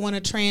trans? Like you would want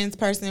a trans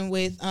person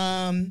with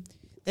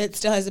that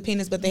still has a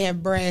penis but they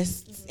have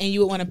breasts, and you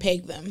would want to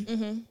peg them.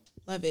 Mm-hmm.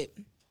 Love it.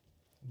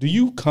 do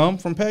you come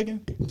from pegging?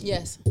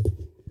 Yes.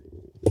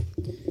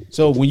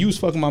 So when you was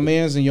fucking my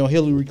mans in your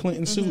Hillary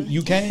Clinton suit,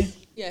 you came?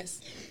 Yes.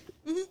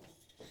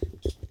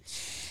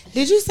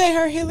 Did you say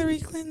her Hillary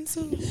Clinton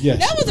suit? Yes.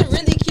 That was a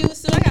really cute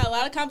suit. I got a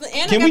lot of compliments.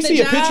 And Can I got we the see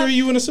job. a picture of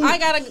you in a suit? I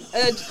got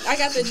I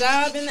got the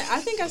job, and I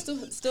think I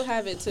still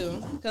have it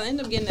too. Cause I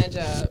ended up getting that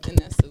job in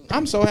that suit.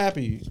 I'm so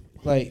happy.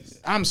 Like,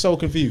 I'm so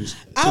confused.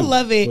 I too.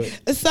 love it.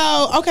 But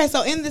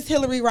So in this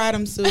Hillary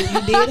Rodham suit,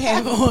 you did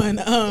have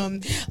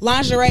on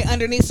lingerie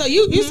underneath. So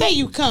you say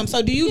you come.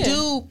 So do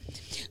you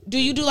do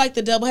you do like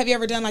the double? Have you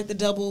ever done like the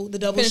double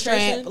strap,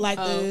 Penetration? like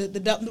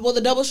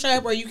the double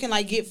strap where you can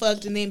like get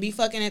fucked and then be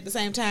fucking at the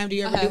same time? Do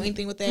you ever do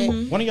anything with that?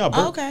 one of y'all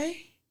burp.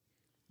 Okay.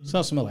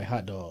 Some smell like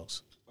hot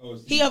dogs.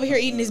 He over here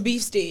eating his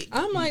beef stick.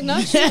 I'm like,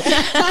 not sure.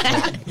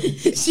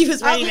 She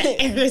was ready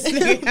to air this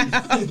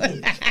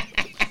nigga.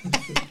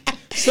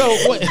 So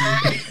what?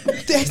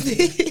 That's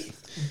it.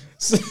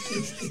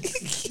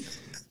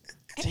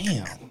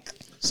 Damn.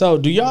 So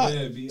do y'all?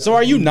 So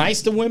are you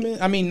nice to women?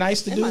 I mean,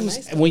 nice to Am I dudes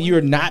nice to when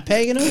you're not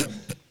pegging them?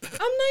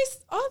 I'm nice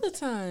all the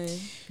time.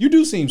 You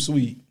do seem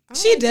sweet.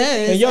 She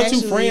does. And your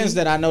actually. two friends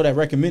that I know that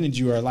recommended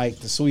you are like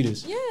the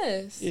sweetest.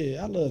 Yes.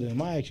 Yeah, I love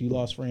them. I actually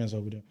lost friends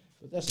over them.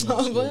 But that's not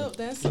Oh, well,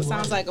 that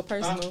sounds like a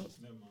personal.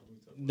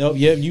 no.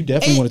 Yeah, you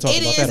definitely want to talk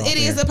about that. It off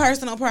is air. a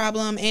personal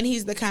problem, and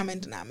he's the common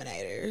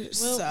denominator.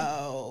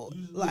 So,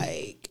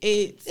 like,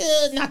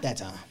 it's not that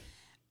time.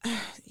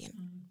 you know.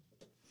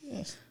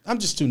 Yes. I'm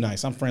just too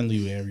nice. I'm friendly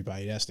with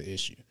everybody. That's the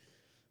issue.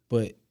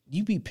 But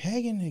you be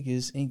pegging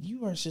niggas, and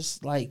you are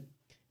just like,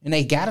 and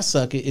they gotta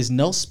suck it. Is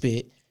no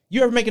spit.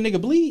 You ever make a nigga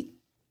bleed?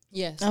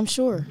 Yes. I'm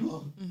sure.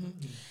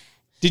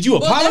 Did you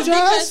Well, that's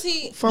apologize? because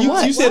he. For you,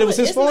 what? you said it was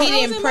his It's fault. not- He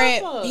didn't wasn't my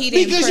prep. fault. He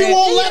didn't Because prep. you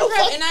won't He let didn't him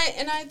prep, fuck.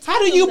 and I. How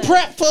do told you him that.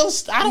 prep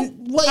first? I don't.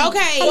 Wait,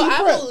 Okay. how Well, do you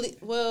I prep? will,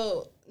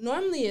 well,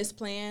 normally it's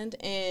planned,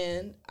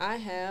 and I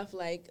have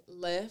like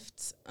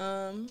left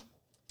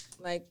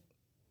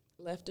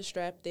a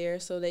strap there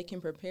so they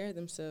can prepare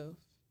themselves.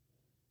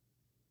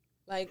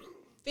 Like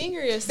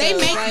finger yourself.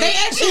 They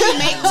actually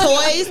make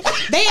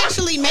toys. They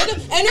actually make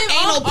and then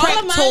anal all prep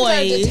of mine are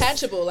toys.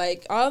 detachable.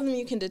 Like all of them,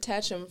 you can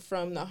detach them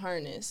from the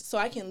harness, so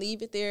I can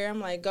leave it there. I'm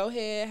like, go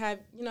ahead,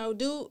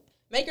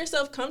 make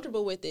yourself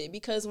comfortable with it,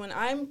 because when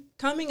I'm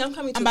coming to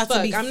about to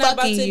fuck. be I'm not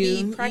about to fucking be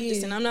you.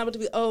 practicing. Yeah. I'm not about to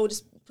be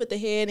just put the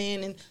head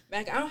in and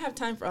back. I don't have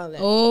time for all that.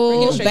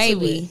 Oh, Get straight to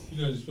baby.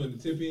 You know, just put the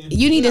tip in.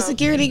 You need a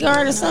security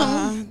guard or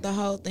something? The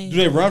whole thing. Do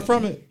they run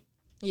from it?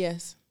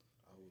 Yes.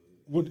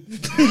 What?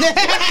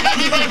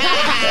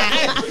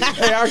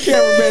 Hey, our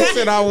cameraman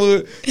said I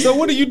would. So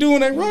what do you do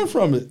when they run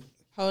from it?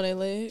 Hold their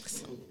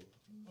legs.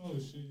 Oh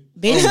shit.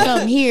 Bitch,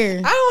 come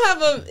here. I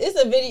don't have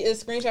it's a video, a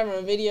screenshot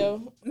from a video.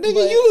 Nigga,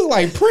 but- you look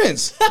like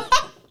Prince.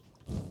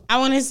 I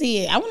want to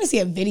see it. I want to see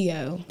a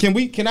video.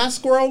 Can I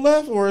scroll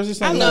left or is this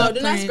something? No, do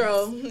not Prince.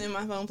 scroll in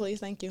my phone, please.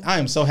 Thank you. I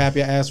am so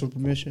happy I asked for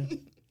permission.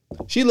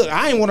 I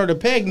didn't want her to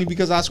peg me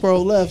because I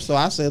scrolled left, so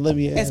I said, let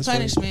me ask As her.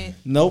 punishment.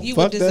 Nope, You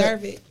fuck would that.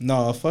 deserve it.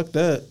 No, fuck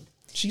that.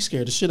 She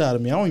scared the shit out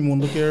of me. I don't even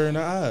want to look at her in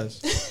the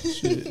eyes.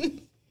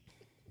 Shit.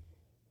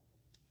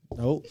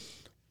 Nope.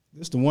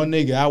 This the one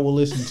nigga I will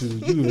listen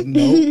to. You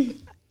nope.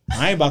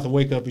 I ain't about to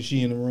wake up and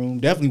she in the room.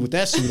 Definitely with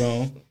that suit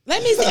on.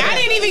 Let me see. I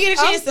didn't even get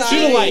a chance to She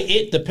see look it. like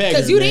it the pegger.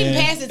 Because you man.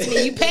 didn't pass it to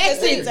me. You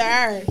passed it to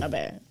her. My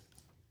bad.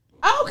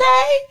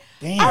 Okay.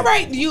 Damn. All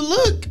right. You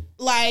look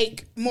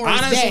like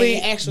Morris Honestly,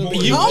 Day, actually.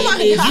 you- oh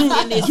my you-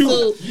 God. In this you-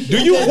 suit.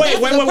 do you This wait? is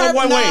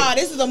Wait. Nah,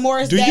 this is a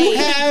Morris Do Day. you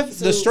have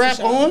the suit, strap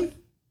for sure. on?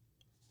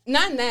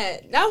 Not in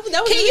that. That was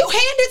Can you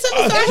hand it to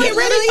me so I can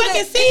really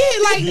fucking see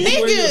it? Like, Do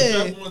you wear your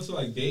nigga. strap on to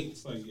like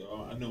dates? Like,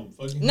 oh, I know I'm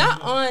fucking.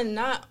 not on,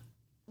 not.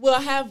 Well,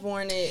 I have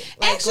worn it.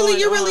 Like, Actually, going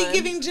you're really on.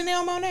 giving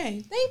Janelle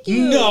Monáe. Thank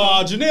you. No,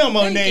 Janelle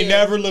Thank Monáe you.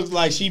 never looks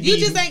like she be You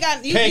just ain't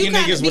got you pegging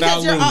kind niggas of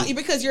without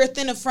because you're a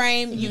thinner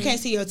frame. You can't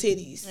see your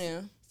titties.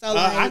 Yeah. So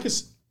like, I could.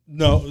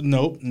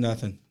 Nope,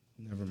 nothing.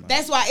 Never mind.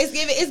 that's why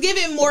it's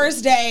giving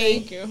Morris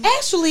Day. Thank you.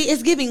 Actually,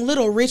 it's giving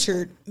Little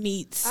Richard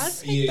meets. I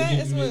think Yeah,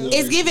 that you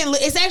is give me what. a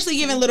little- It's actually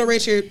giving Little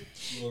Richard.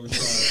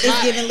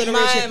 It's giving Little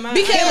my- Richard my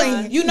because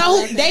eyelash. you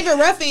know who David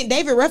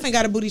Ruffin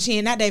got a booty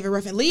chin, not David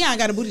Ruffin. Leon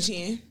got a booty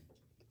chin.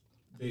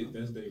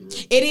 That's David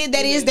Ruffin.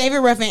 That is David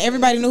Ruffin.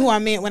 Everybody knew who I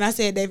meant when I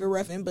said David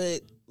Ruffin,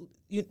 but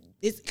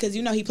it's because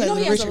you know he You plays know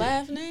he Little has a Richard.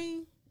 laugh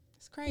name.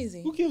 It's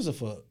crazy. Who gives a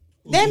fuck?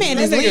 That man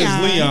is That nigga is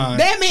Leon. Leon.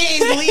 That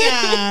man is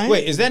Leon.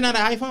 Wait, is that not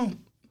an iPhone?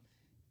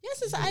 Yes,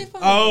 it's an iPhone.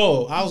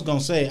 Oh, I was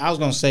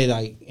gonna say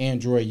like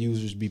Android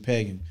users be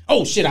pegging.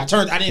 Oh shit, I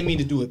didn't mean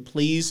to do it.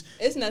 Please.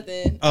 It's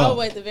nothing. Oh. Oh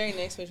wait, the very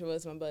next picture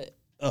was my butt.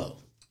 Oh.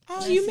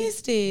 Oh, you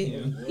missed it.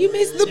 You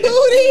missed the booty.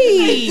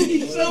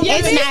 It's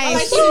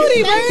nice.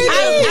 Booty,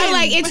 baby. I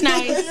like it's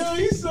nice. Yo,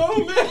 he's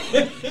so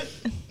mad.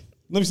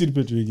 Let me see the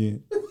picture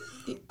again.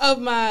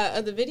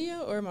 Of the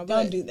video or my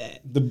butt? Don't do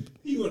that.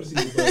 He want to see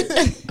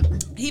the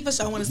butt. He for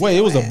sure want to see. Wait,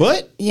 it was a butt?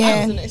 That was the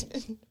Yeah, next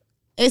picture.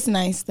 it's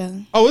nice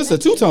though. Oh, it's a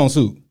two-tone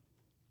suit.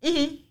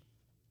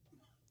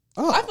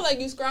 I feel like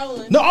you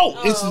scrolling. No,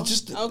 it's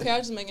just. Okay, I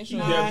was just making sure.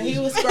 Nah, he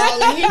was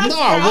scrolling. He was No,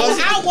 I scrolling.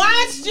 wasn't. I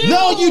watched you.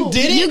 No, you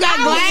didn't. You got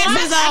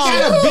glasses I on.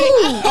 got a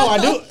big. Oh, I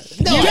do.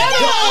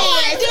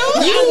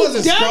 I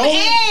wasn't Dumb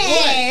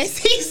scrolling. ass.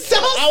 He's so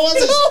I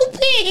wasn't-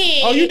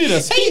 stupid. Oh, you did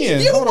a spin.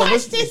 You Hold on,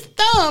 watched his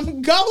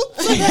thumb go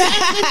to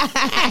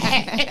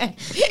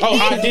Oh,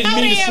 I didn't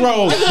mean to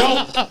scroll.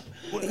 No.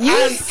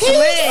 He's so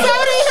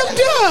damn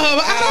dumb.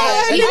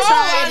 He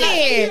tried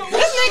it.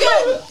 This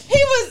nigga,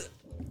 he was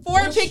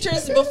 4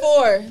 pictures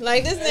before.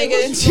 Like this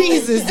nigga.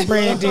 Jesus,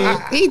 Brandon.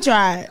 He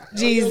tried.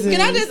 Jesus. Can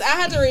I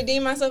had to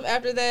redeem myself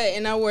after that,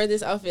 and I wore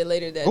this outfit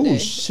later that Oh day.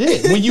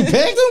 shit! When you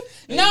pegged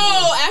him?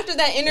 No, after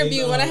that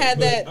interview Hey, when I had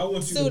but that I want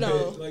you to suit peg-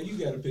 on. Like you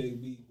got to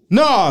peg me.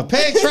 No,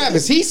 peg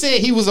Travis. He said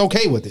he was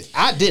okay with it.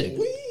 I didn't.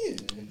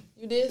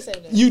 You did say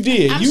that. You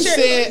did. I'm you sure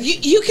said.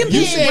 you can you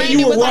peg said Brandon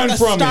you would with like run a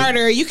from it.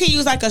 starter. You can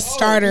use like a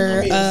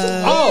starter.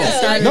 Oh,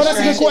 Yeah. no, that's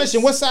a good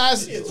question. What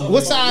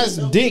size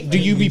dick do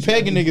you be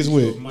pegging niggas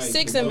with?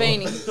 6 and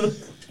veiny.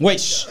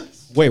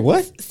 Wait,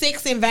 what?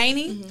 6 and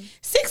veiny.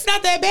 6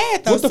 not that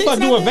bad though. What the 6 fuck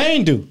not do a that-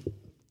 vein do?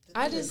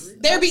 I just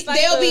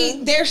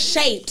They're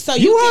shaped so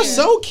You are can.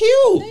 so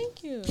cute.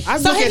 Thank you. I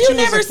So look have at you as a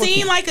never fucking-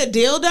 seen like a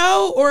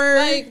dildo or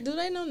Like, do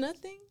they know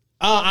nothing?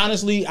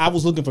 Honestly, I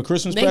was looking for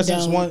Christmas They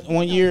presents don't.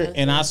 one year,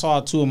 and I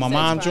saw 2 of my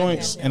mom Sex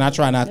joints, podcast. and I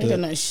try not They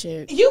don't to. know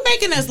shit. you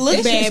making us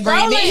look bad, Scrolling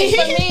Brandon?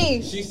 for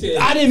me. She said.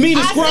 I didn't mean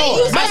to scroll.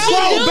 I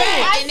scrolled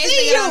back. And this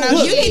nigga don't know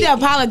Look. You shit. need to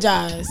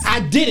apologize.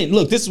 I didn't.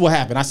 Look, this is what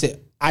happened. I said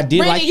I did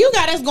Brandon, like. you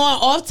got us going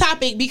off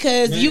topic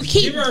because Man, you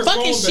keep give her a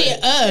fucking phone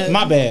shit back. up.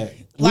 My bad.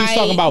 We was Like-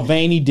 talking about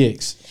veiny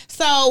dicks.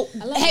 So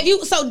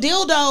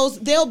dildos,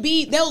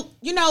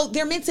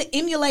 they're meant to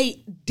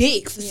emulate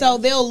dicks. Yeah. So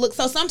they'll look,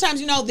 so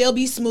sometimes, they'll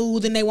be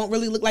smooth and they won't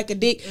really look like a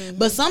dick,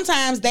 but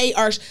sometimes they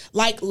are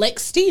like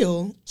Lex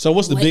Steel. So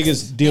what's the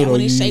biggest dildo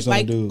you use on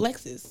a dude?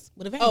 Lexus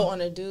with a vein. Oh,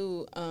 on a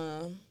dude,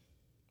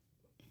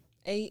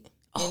 8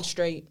 and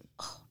straight.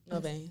 No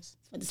veins.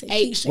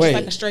 8, she's Wait,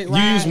 like a straight you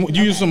ride.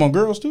 use them on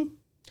girls too?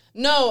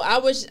 No, I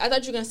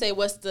thought you were gonna say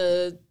what's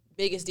the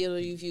biggest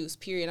dildo you've used,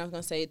 period. I was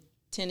gonna say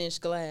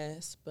 10-inch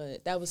glass,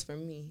 but that was for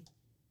me.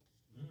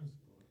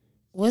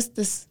 What's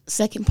the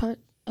second part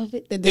of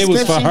it? The It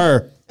was for description?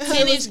 her.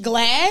 10-inch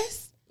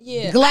glass?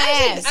 Yeah.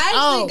 Glass. I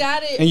actually Oh.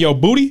 got it. And your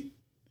booty?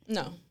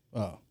 No.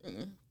 Oh.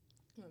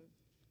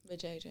 But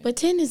JJ. But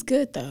 10 is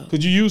good though.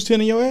 Could you use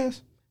 10 in your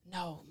ass?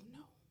 No.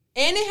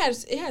 And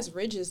it has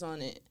ridges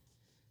on it.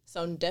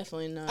 So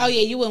definitely not. Oh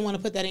yeah, you wouldn't want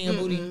to put that in your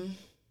booty.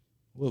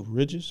 What,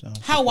 ridges? Oh.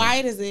 How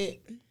wide is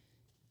it?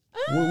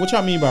 What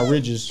y'all mean by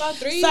ridges? About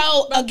 3.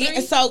 So about again,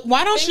 3. so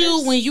why don't you,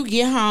 fingers? when you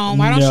get home,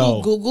 why don't No.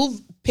 you Google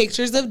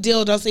pictures of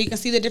dildos so you can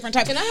see the different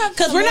types. Can I have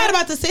Because some we're not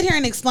more? about to sit here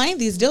and explain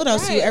these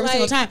dildos to you Right, every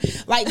single time.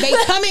 Like they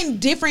come in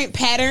different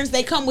patterns.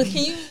 They come with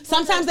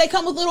sometimes they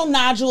come with little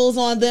nodules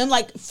on them,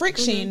 like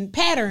friction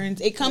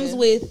patterns. It comes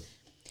with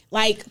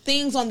like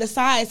things on the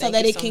side so Thank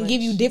that you it so can much.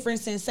 give you different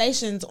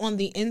sensations on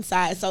the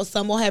inside. So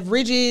some will have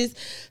ridges,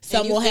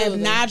 some you will feel have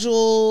them.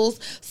 nodules,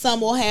 some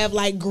will have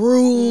like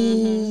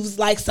grooves,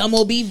 like some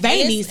will be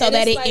veiny it's- so and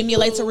that it's it like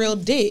emulates a little-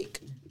 real dick.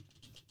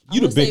 You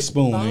the would big say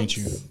spoon, bumps. ain't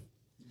you?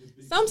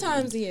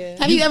 Sometimes, yeah.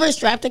 Have you ever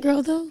strapped a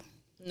girl though?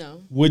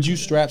 No. Would you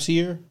strap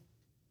Sierra?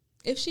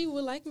 If she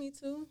would like me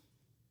to,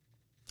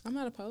 I'm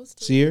not opposed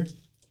to. Sierra?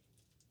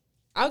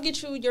 I'll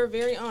get you your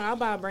very own. I'll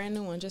buy a brand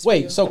new one just for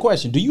you. Wait, so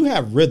question. Do you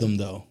have rhythm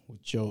though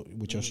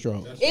with your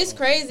stroke? It's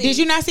crazy. Did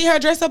you not see her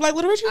dressed up like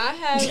Little Richard? I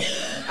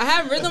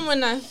have rhythm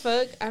when I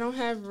fuck. I don't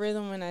have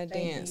rhythm when I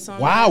dance. So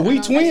I'm Wow, not- I we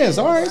don't twins. dance.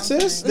 All right,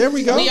 sis. There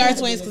we go. We are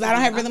twins because I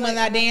don't have rhythm when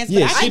I dance.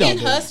 Yeah, but she I don't can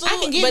do. Hustle,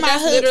 I can get but my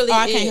that's hooks. literally Oh,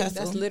 I it. can't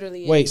hustle. That's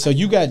literally Wait, it. so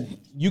you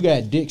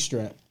got dick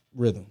strap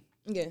rhythm.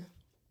 Yeah.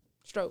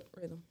 Stroke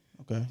rhythm.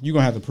 Okay. You're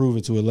gonna have to prove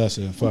it to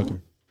Alessa and fuck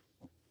her.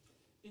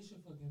 It's your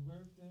fucking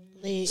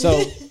birthday.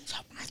 So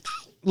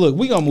look,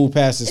 we gonna move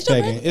past this It's your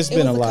pegging. birthday? It's It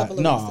been a was a lot. couple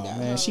of No, weeks ago.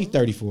 man, she's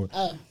 34.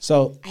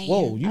 So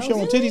whoa, you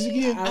showing titties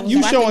again? I was You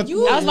about to-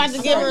 showing? I was about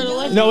to give her the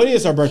lesson. No, it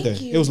is her birthday.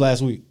 It was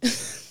last week.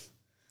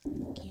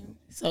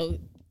 So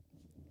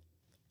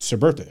It's her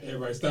birthday.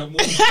 Everybody stop moving.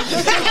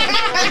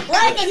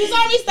 Right, because you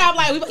saw me stop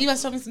like, you want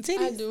to show me some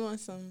I titties do want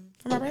some.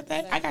 for my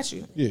birthday? I got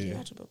you. Yeah.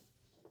 Got you, boo.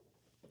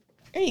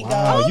 There you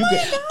Wow, go. you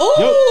got.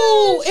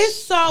 Ooh,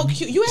 it's so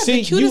cute. You have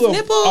the cutest you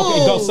nipples.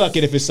 Okay, go suck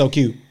it if it's so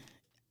cute.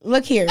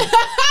 look here.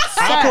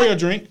 I'll pour your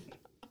drink.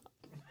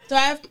 So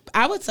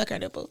I would suck her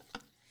nipple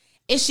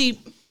if she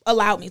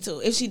allowed me to.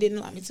 If she didn't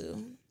allow me to.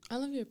 I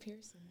love your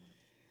piercing.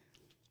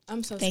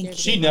 I'm so Thank scared.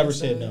 to She get never mine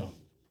said done. no.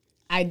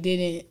 I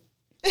didn't.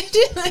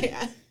 She's like,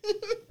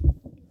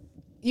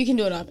 You can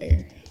do it off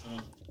air.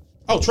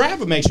 Oh, Trav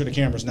would make sure the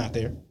camera's not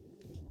there.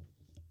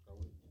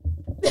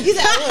 he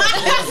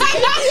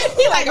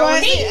like,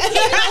 what? He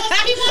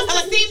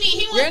wants to see me.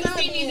 He You're wants to not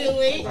see me being- do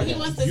it. He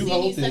wants to You see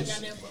hold me suck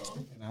this. your nipple.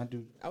 And I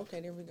do.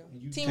 Okay, there we go.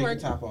 You Teamwork.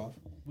 take the top off.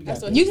 We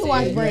That's got what You he can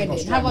watch said.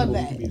 Brandon. How about We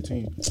that? can be a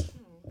team.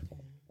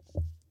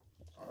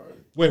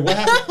 Wait, what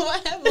happened?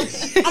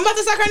 I'm about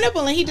to suck her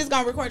nipple and he just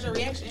gonna record your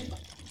reaction.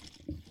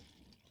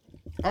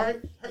 All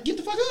right, get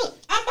the fuck up.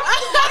 I'm about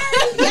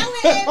to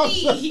yelling at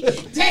me.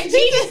 JG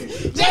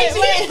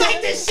is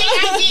like the shit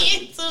I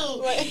get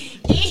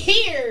into in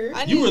here.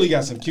 You really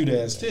got some cute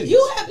ass titties.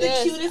 You have the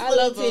Yes, cutest I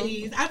little love 'em.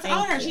 titties. I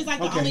told her she's like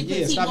the Okay, only yeah,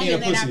 petite stop being a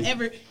woman that I've pussy.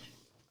 ever.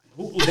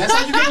 Ooh, that's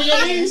how you get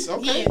your knees?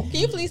 Okay. Yeah. Can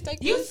you please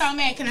take You this? so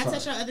mad. Can I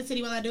touch your other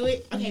titty while I do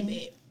it? Okay,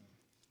 babe.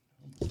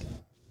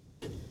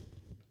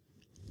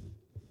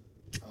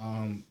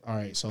 All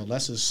right, so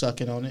let's just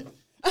suck it on it.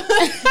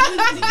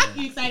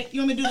 You excited?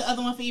 You want me to do the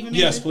other one for even?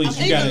 Yes, measure? please.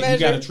 Okay. You gotta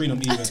measure. treat them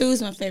even. Two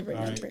is my favorite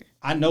All right. number.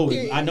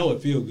 I know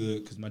it feel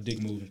good because my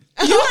dick moving.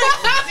 You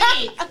are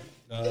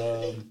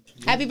sick.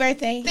 Happy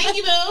birthday. Thank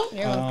you,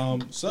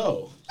 boo.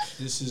 So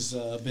this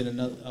has been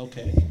another.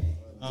 Okay.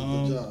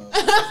 Good job.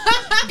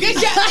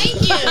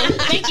 Thank you.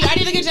 Thank you. I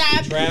did a good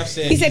job. Trav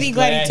said He said he he's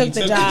glad he took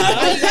the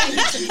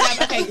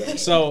job. Okay, good.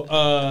 So,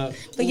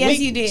 But yes,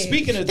 you did.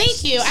 Speaking of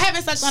Thank you. I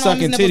haven't sucked on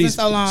sucking these nipples in titties,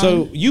 so long.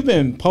 so you've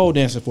been pole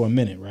dancing for a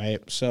minute, right?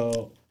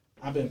 So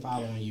I've been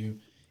following you,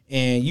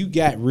 and you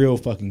got real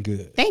fucking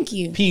good. Thank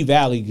you. P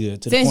Valley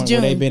good to the Since point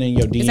June. where they've been in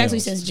your DMs. It's actually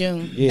since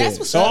June. Yeah, That's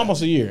what's so up.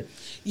 almost a year.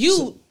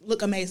 You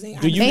look amazing.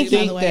 Do you By the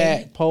think way,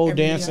 that pole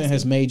everybody dancing else.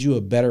 has made you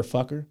a better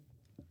fucker?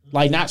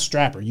 Like not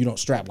strapper. You don't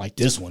strap like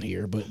this one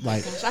here, but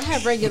like I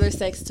have regular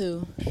sex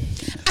too.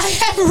 I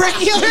have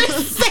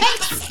regular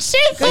sex.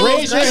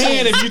 raise your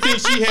hand if you think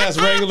she has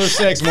regular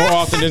sex more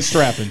often than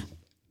strapping.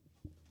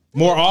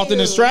 More often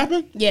than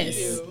strapping?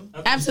 Yes.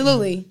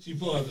 Absolutely. She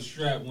pull out the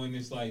strap when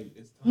it's like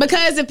it's time.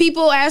 Because the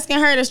people asking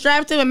her to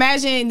strap them,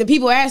 imagine the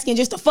people asking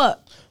just to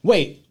fuck.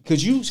 Wait,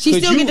 could you? She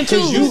could still you, get to could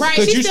choose. you, Right,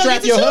 could she you still strap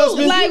get to your choose.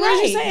 husband? Like, what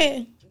right. you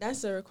saying?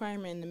 That's a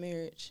requirement in the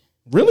marriage.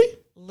 Really?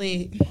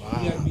 Lit.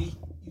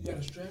 You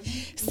gotta strap.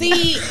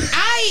 See,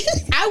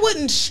 I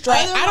wouldn't strap.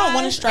 I don't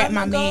want to strap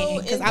my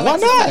man because I Why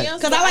like not? to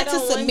because I like to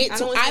submit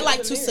to. I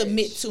like to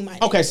submit to my.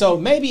 Okay, so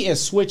maybe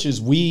as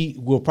switches, we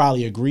will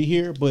probably agree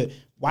here, but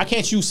why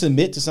can't you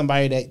submit to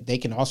somebody that they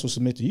can also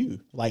submit to you?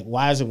 Like,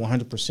 why is it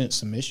 100%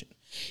 submission?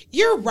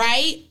 You're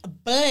right,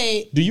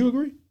 but Do you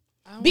agree?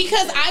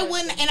 because I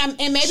wouldn't,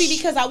 and maybe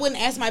because I wouldn't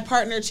ask my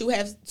partner to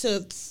have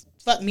to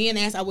fuck me in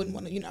the ass, I wouldn't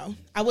want to,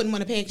 I wouldn't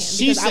want to peg him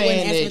She's because I wouldn't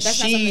saying ask him. that If that's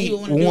not something he she would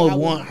want to do. I would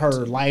wouldn't want her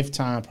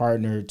lifetime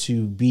partner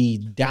to be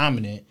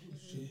dominant.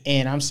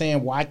 And I'm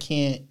saying, why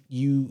can't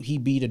he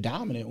be the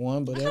dominant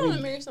one? But I don't want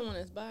to marry someone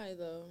that's bi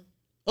though.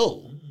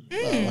 all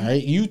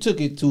right, you took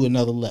it to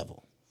another level.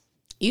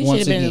 You Once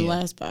should have been in again. the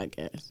last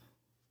podcast.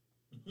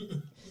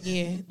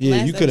 Yeah, Yeah,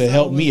 last you could have episode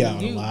helped me was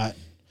out a you. lot.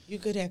 You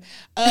could have.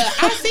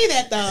 I see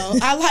that though.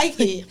 I like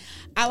it.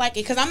 I like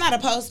it because I'm not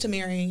opposed to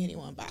marrying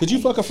anyone. By Could you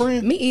fuck a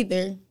friend? Me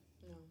either.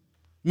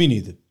 Me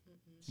neither.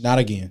 Not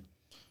again.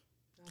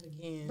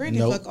 Man. Brandon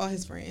Nope. fuck all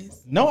his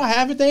friends. No, I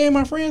haven't. They ain't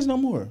my friends no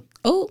more.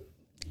 Oh,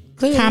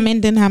 clearly.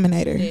 Common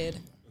denominator. Dead.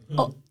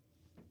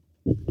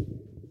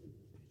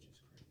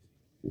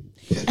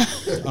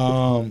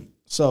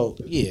 So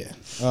yeah.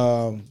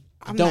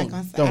 I'm Don't- not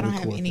gonna say don't I don't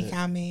have record any that.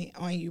 comment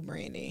on you,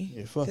 Brandon.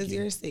 Yeah, fuck Because you.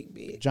 you're a sick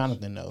bitch.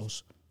 Jonathan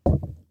knows.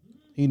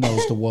 He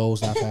knows the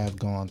woes I've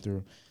gone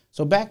through.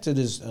 So back to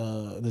this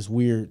this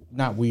weird,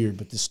 not weird,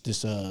 but this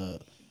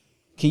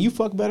can you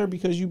fuck better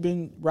because you've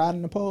been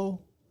riding the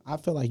pole? I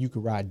feel like you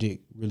could ride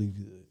dick really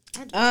good.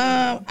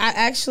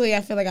 I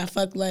feel like I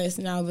fuck less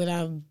now that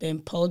I've been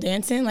pole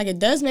dancing. Like, it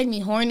does make me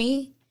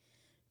horny,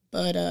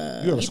 but You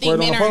ever You think squirt on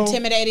men a are pole?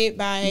 intimidated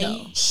by?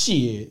 No.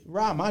 Shit,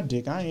 ride my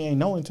dick. I ain't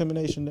no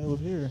intimidation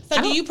over here.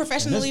 So do you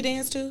professionally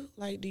dance too?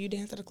 Like, do you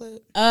dance at a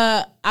club?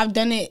 I've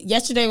done it.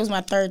 Yesterday was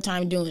my third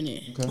time doing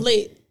it.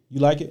 Lit.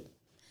 You like it?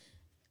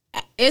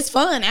 It's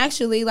fun,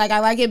 actually. Like, I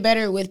like it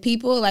better with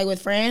people, like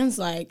with friends.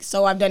 Like,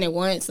 so I've done it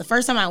once. The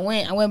first time I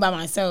went by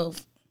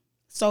myself.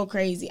 So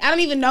crazy. I don't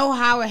even know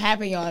how it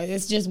happened, y'all.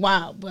 It's just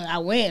wild. But I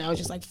went. I was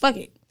just like, fuck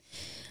it.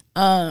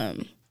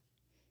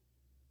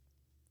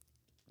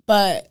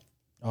 But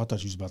Oh, I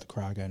thought you was about to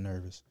cry. I got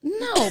nervous.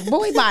 no,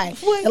 boy, bye.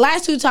 The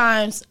last 2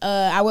 times,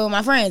 I went with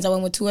my friends. I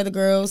went with 2 other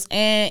girls,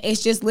 and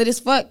it's just lit as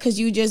fuck because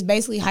you just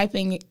basically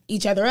hyping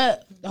each other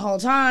up the whole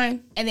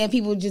time, and then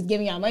people just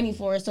giving y'all money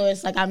for it. So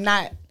it's like I'm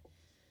not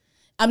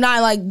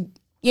like,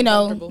 you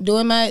know,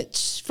 doing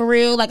much for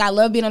real. Like, I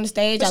love being on the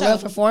stage. I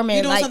love performing.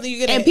 You doing like, something you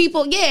good and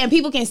at.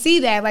 people can see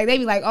that. Like, they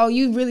be like, oh,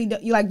 you really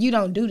you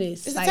don't do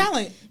this. It's like, a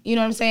talent. You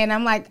know what I'm saying?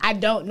 I'm like, I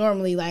don't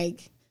normally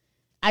like.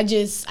 I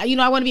just, I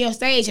want to be on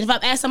stage. And if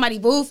I'm at somebody's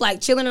booth,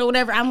 like chilling or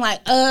whatever, I'm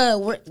like,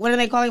 what are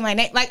they calling my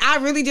name? Like, I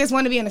really just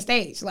want to be on the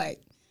stage. Like,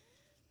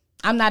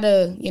 I'm not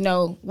a,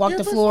 walk You're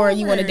the a floor and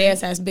you want to performer.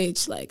 dance ass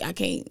bitch. Like, I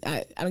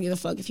don't give a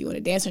fuck if you want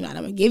to dance or not.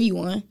 I'm going to give you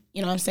one.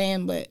 You know what I'm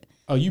saying? But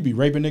Oh, you be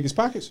raping niggas'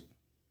 pockets?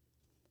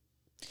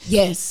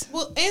 yes.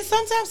 Well, and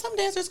sometimes some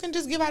dancers can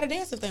just give out a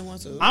dance if they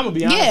want to. I'm gonna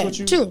be honest Yeah, with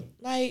you. true.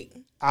 Like,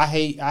 I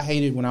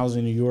hated when I was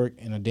in New York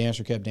and a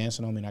dancer kept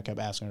dancing on me and I kept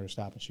asking her to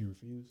stop and she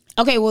refused.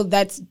 Okay, well,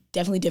 that's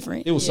definitely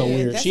different. It was so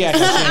weird. that's She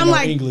acted like she I'm didn't know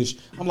like- English.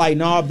 I'm like,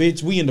 nah,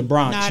 bitch, we in the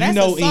Bronx. Nah, you that's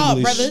know assault,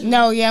 English. brother.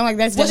 No, yeah, I'm like,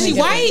 that's was she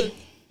definitely different.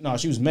 white? No,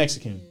 she was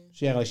Mexican.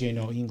 She acted like she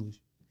didn't know English.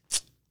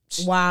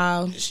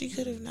 Wow. She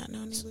could have not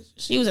known English.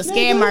 She was a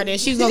scam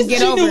artist. She was going to get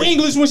She over knew it.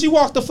 English when she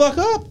walked the fuck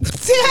up.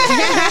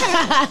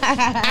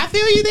 I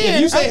feel you there.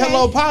 If you say Okay.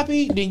 hello,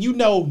 Poppy, then you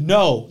know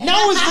no.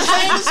 No is the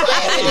same as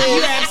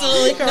You're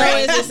absolutely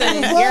correct. No, it's the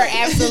same. You're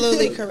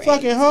absolutely correct.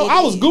 fucking hoe.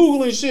 I was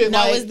Googling shit No,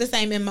 like it's the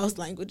same in most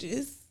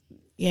languages.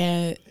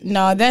 Yeah.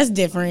 No, that's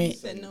different.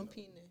 Said no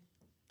penis.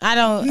 I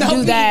don't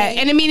do that.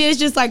 penis. And I mean, it's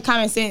just like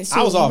common sense. Too.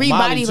 I was off Read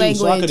Molly body too, language.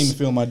 so I couldn't even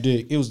feel my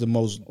dick. It was the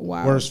most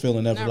Wow. worst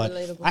feeling ever. Not Like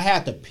relatable. I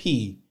had to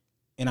pee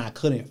and I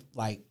couldn't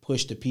like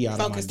push the pee out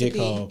Focus of my to dick pee.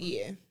 hole.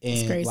 Yeah.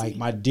 And crazy. like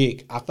my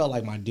dick, I felt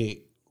like my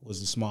dick was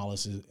the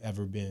smallest it's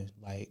ever been.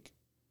 Like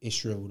it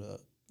shriveled up.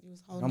 You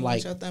was holding I'm it like-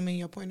 with your thumb and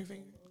your pointer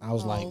finger. I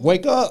was like,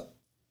 wake up,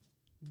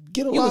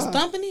 get alive. You was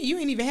thumping it. You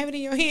ain't even have it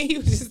in your hand. You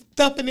was just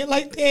thumping it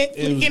like that,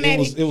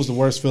 It was the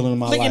worst feeling in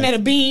my looking life. at a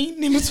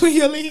bean in between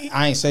your legs.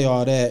 I ain't say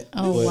all that.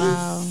 Oh, but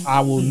wow.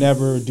 I will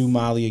never do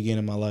Molly again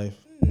in my life.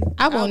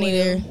 I won't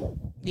either.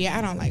 Yeah,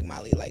 I don't like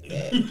Molly like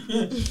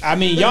that. I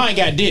mean, y'all ain't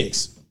got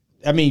dicks.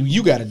 I mean,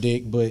 you got a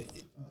dick, but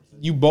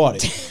you bought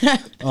it.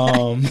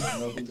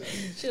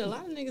 Shit, a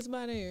lot of niggas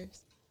buy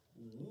theirs.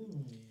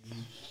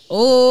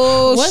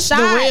 Oh, What's the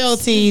shots. real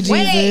tea,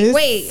 Jesus?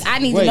 Wait. I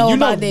need to Wait, know you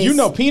know, about this. you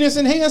know, penis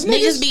enhanced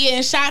niggas. Niggas be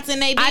getting shots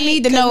and they. I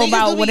need to know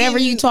about whatever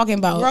you talking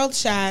about. Growth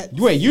shot.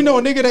 Wait, you know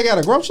a nigga that got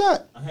a growth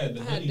shot? I had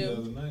the honey the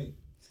other night.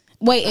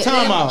 Wait,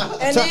 Time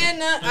out. And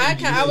then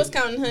I was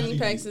counting honey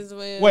packs as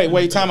well.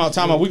 Wait, time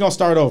out. We gonna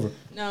start over.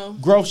 No.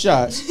 Growth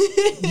shots.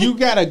 You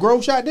got a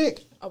growth shot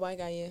dick? Oh, I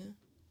got you.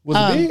 Was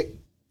it big?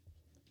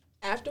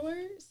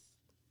 Afterwards?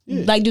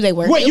 like, do they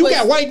work? Wait, you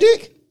got white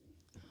dick?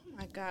 Oh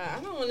my God,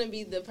 I don't want to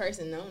be the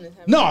person known as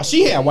having. No,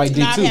 she had white dick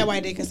Nah, I've too. had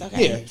white dick. It's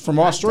okay. Yeah, from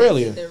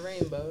Australia. The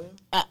rainbow.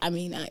 I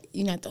mean,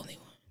 you're not the only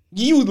one.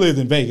 You lived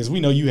in Vegas. We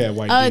know you had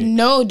white dick.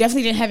 No,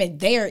 definitely didn't have it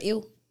there.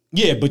 Ew.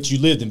 Yeah, but you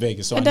lived in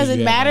Vegas, so I It knew doesn't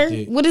you had matter. white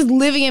dick. What does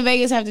living in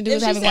Vegas have to do If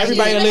with she having said white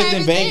Everybody You that didn't lived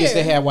in have it Vegas,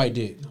 there. they had white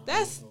dick.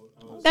 That's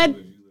That,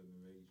 wild.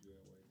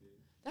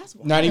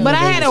 Not even. but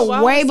I in had Vegas. a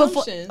Wild way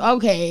before. assumption.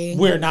 Okay,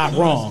 We're not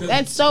wrong.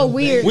 that's so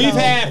weird. We've though.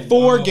 had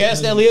 4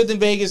 guests that lived in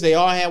Vegas. They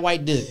all had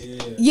white dick.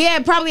 Yeah,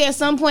 probably at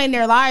some point in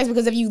their lives,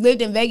 because if you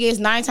lived in Vegas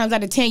 9 times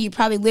out of 10, you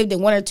probably lived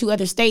in 1 or 2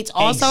 other states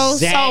also.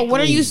 So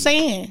what are you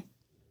saying?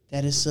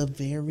 That is a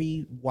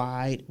very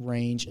wide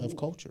range of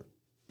culture.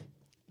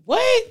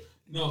 What?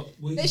 No,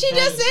 what She he's just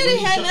trying said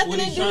it what had he's nothing what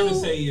to he's trying to do-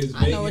 say is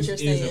I know what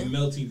Vegas you're is a saying.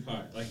 melting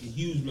pot, like a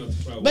huge melting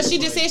pot. But she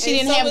just said she And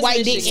didn't so have was white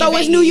dick. Michigan. in So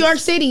it's Vegas. New York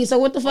City. So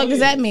what the fuck does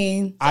that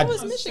mean? I,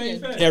 was Same Michigan.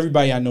 fact.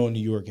 everybody I know in New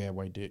York had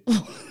white dick.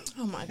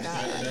 Oh my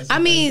God. That's I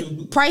the mean, thing,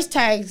 too. price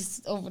tags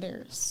over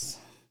there is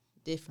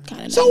Different.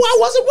 kind of So I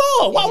wasn't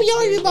wrong. Why were y'all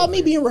arguing about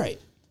me being right?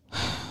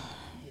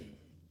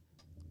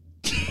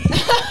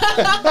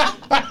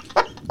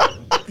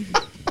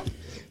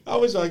 I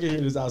wish y'all could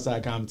hear this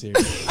outside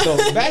commentary. So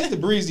back to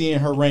Breezy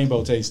and her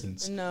rainbow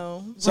tastings.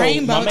 No. So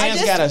Rainbow. my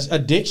man's got a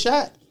dick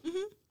shot.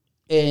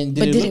 And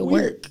But did it look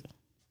work?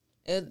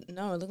 weird?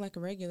 No, it looked like a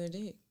regular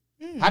dick.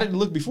 How did it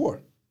look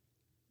before?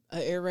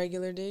 An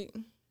irregular dick.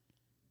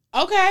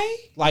 Okay.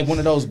 Like one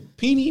of those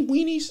peenie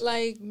weenies?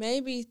 Like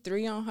maybe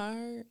 3 on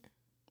hard,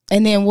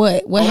 And then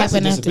what? What Oh, that's a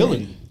happened after?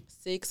 disability. That?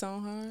 6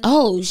 on hard.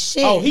 Oh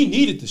shit! Oh, he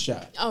needed the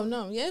shot. Oh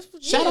no, yes.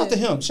 Shout out to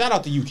him. Shout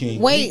out to you, King.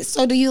 Wait,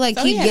 so do you like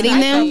So keep he has getting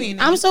them? micropenis.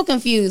 I'm so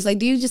confused. Like,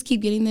 do you just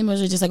keep getting them, or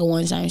is it just like a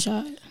one-time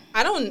shot?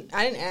 I didn't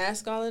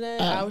ask all of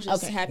that. I was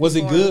just okay. happy. Was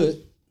it for good?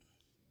 him.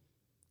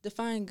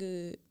 Define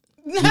good.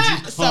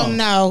 So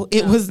no,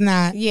 it was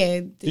not. Yeah.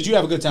 Did you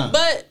have a good time?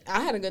 But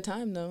I had a good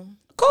time though.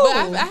 Cool.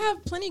 But I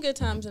have plenty good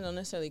times and don't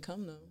necessarily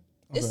come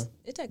though.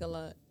 It take a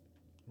lot,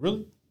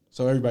 Really?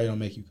 So everybody don't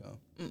make you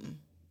come.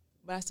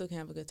 but I still can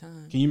have a good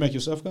time. Can you make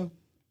yourself come?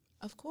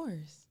 Of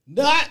course.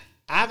 Not.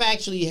 I've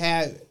actually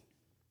had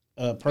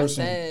a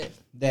person Sad.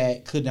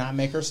 that could not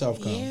make herself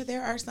come. Yeah,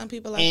 there are some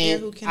people out there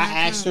And who I cannot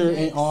asked come her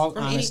in all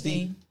from honesty,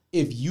 anything.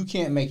 if you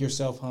can't make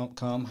yourself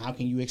come, how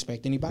can you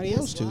expect anybody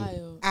else to?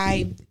 Oh,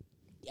 Wild.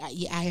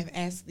 I have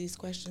asked these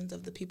questions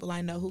of the people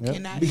I know who Yep.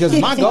 cannot. Because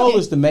my goal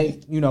is to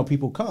make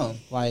people come.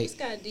 Like Just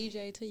got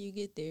DJ till you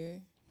get there.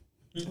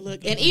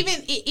 Look, and even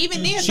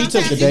then, She took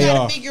sometimes the you day gotta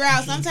off. figure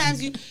out.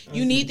 Sometimes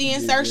you need the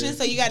insertion,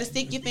 so you got to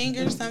stick your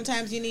fingers.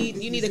 Sometimes you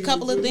need a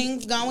couple of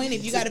things going.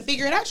 If you got to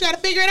figure it out, you got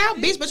to figure it out,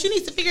 bitch. But you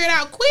need to figure it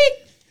out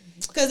quick,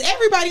 because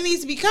everybody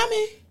needs to be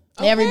coming.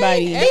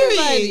 Everybody.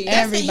 Everybody.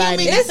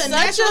 Everybody. That's a It's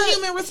natural such a-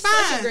 human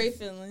response. Such a great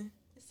feeling.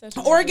 It's such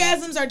a great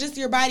Orgasms are just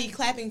your body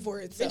clapping for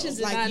itself. feeling. Bitches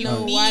did Like not you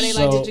know need why they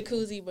So- like the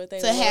jacuzzi, but they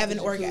to love have the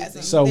an jacuzzi.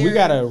 orgasm. so we They're-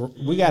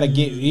 gotta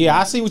get. Yeah,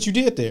 I see what you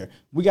did there.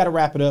 We gotta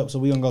wrap it up. So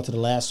we're gonna go to the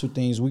last two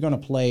things. We're gonna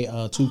play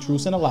two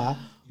truths and a lie.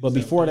 But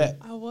before that,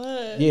 I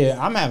was. yeah,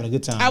 I'm having a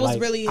good time. I was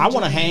really I want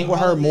to enjoying hang with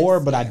all her of more,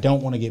 this, but I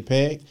don't want to get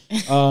pegged.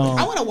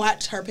 I want to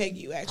watch her peg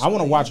you. Actually, I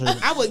want to watch her.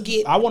 I would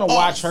get. I want to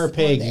watch off her on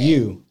peg that.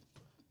 you,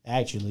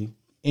 actually,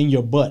 in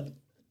your butt.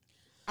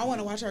 I want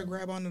to watch her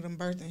grab onto them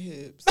birthing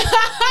hips.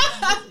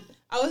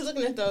 I was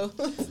looking at those.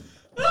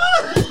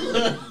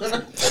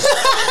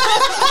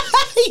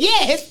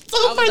 Yes,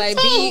 I was like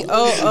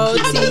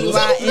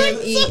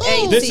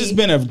BOOTYMEAT. This has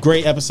been a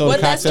great episode What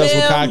of that Cocktails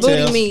with spell?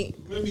 Cocktails. Booty meat.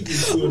 Let me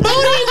get you a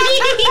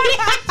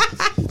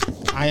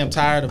I am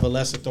tired of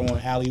Alessa throwing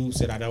alley oops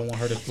that I don't want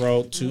her to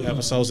throw 2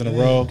 episodes in a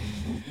row.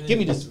 Give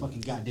me this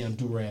fucking goddamn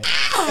do-rag.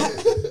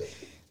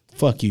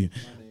 Fuck you.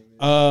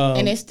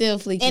 And it's still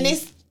fleeky. and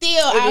it's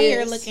still out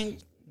here is. looking.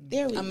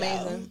 There we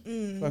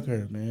Amazing. go. Fuck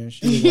her, man.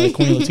 She look like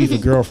Queen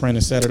Latifah's girlfriend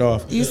and set it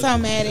off. You so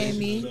mad at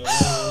me.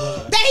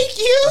 Thank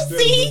you.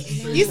 See,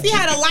 you see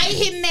how the light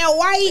hitting that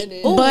white.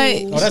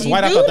 but Oh, that's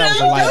white. I thought that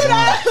was a light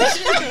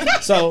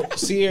brown. So,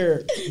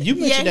 Sierra, you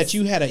mentioned that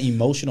you had an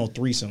emotional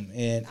threesome,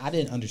 and I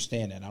didn't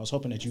understand that. I was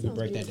hoping that you could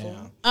break that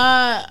down.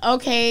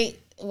 okay.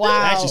 That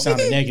Wow. actually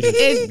sounded negative.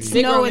 It's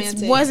Big no, it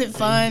romantic. wasn't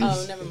fun.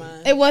 Oh, never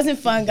mind. It wasn't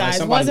fun, Like guys. It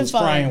somebody wasn't was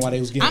fun. crying while they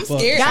was getting I'm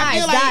fucked. scared. I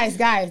feel like-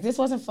 Guys, this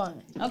wasn't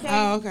fun. Okay.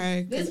 Oh,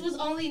 okay. This was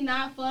only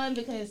not fun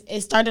because it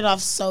started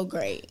off so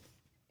great.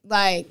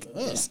 Like,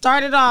 it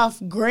started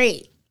off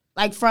great.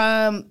 Like,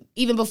 from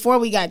even before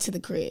we got to the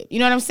crib. You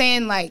know what I'm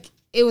saying? Like,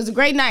 it was a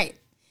great night.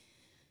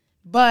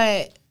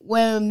 But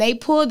when they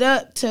pulled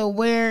up to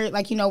where,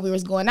 like, we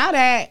was going out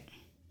at,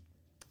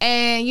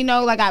 and,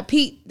 like, I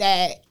peeped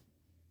that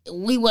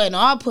we wasn't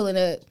all pulling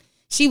up.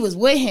 She was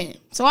with him.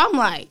 So I'm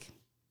like,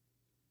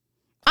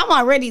 I'm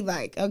already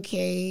like,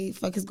 okay,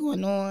 fuck is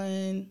going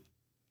on.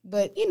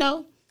 But,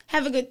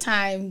 have a good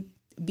time,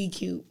 be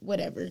cute,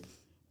 whatever.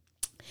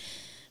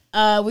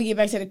 We get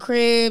back to the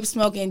crib,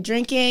 smoking,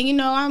 drinking.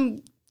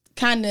 I'm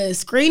kind of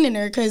screening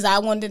her because I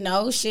wanted to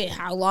know,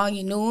 how long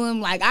you knew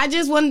him. Like, I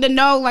just wanted to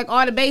know, like,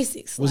 all the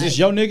basics. Was like, this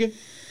your nigga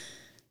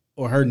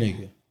or her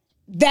nigga?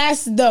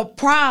 That's the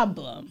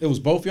problem. It was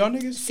both y'all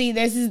niggas? See,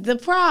 this is the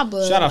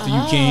problem. Shout out to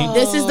you, King.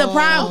 This is the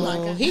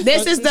problem. he This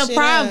fucked is some the shit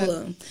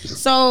problem.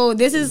 So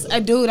this is a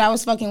dude I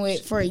was fucking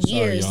with for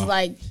years. y'all.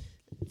 Like,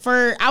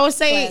 I would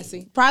say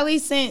Classy. probably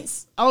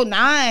since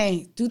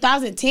 2009,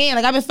 2010.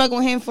 Like, I've been fucking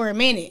with him for a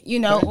minute,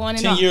 on and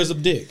 10 off. years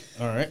of dick.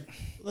 All right.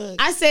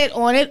 I said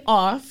on and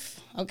off,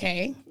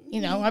 okay?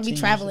 I'll be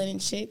traveling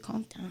and shit.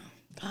 Calm down.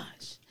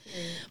 Gosh.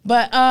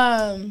 But,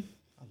 I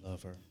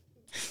love her.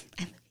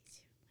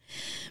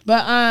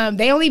 But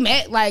they only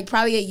met like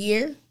probably a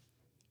year.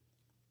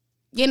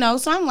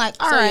 So I'm like,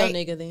 all So right.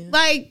 your nigga then.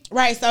 Like,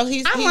 Right. So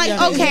I'm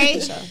like,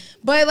 okay.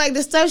 But like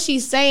the stuff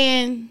she's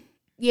saying,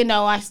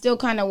 I still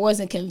kind of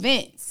wasn't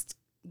convinced.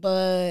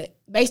 But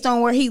based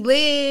on where he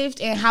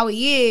lived and how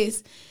he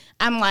is,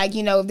 I'm like,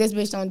 if this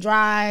bitch don't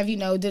drive,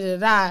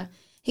 da-da-da,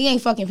 he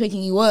ain't fucking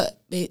picking you up,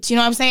 bitch. You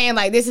know what I'm saying?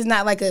 Like, this is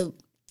not like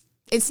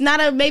it's not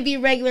a maybe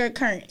regular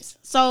occurrence.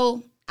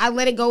 So I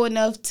let it go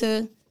enough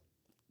to,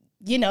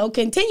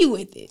 continue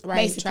with it. Right.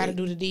 Basically. Try to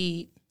do the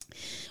deed.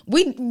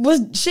 We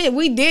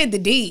did the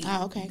deed.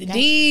 Oh, okay. The Gotcha.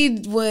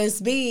 deed was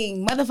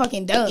being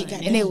motherfucking done. It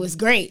got And it done. was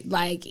great.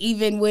 Like,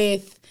 even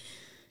with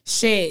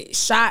shit,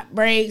 shot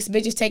breaks,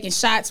 bitches taking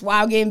shots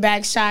while getting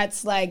back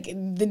shots. Like,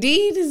 the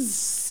deed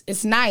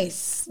it's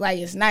nice. Like,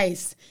 it's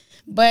nice.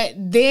 But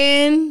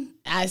then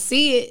I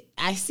see it.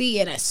 I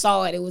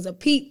saw it. It was a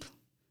peep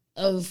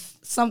of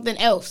something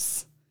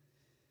else.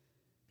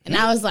 And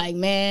I was like,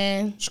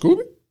 man.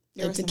 Scooby?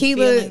 The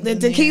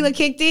tequila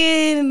kicked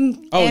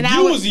in. Oh, and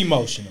you was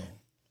emotional.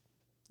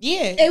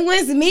 Yeah. It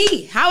was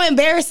me. How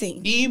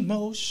embarrassing.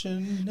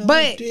 Emotional.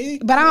 But I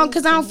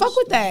don't fuck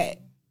with that.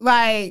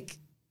 Like,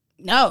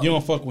 no. You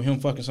don't fuck with him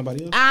fucking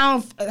somebody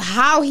else?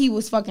 How he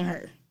was fucking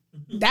her.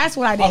 That's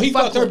what I did. Oh, he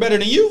fucked her better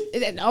than you?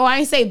 Oh, I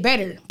ain't say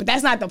better, but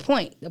that's not the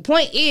point. The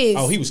point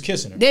is, he was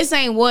kissing her. This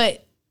ain't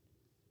what.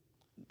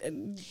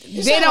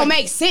 They don't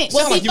make sense.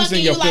 Was he like you was fucking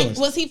in you your like? feelings.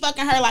 Was he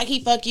fucking her like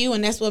he fuck you,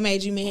 and that's what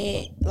made you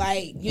mad?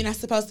 Like, you're not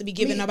supposed to be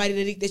giving nobody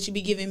the dick that you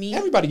be giving me.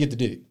 Everybody get the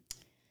dick.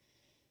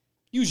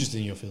 You was just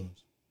in your feelings.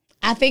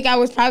 I think I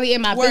was probably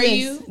in my Were feelings.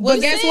 you? But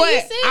guess what? You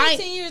said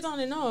 10 years on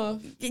and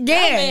off.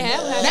 Yeah.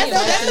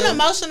 That's an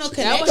emotional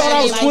connection. I thought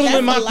I was Like,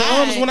 twiddling my that's a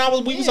thumbs lie.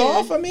 when we was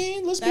off. I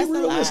mean, let's That's be a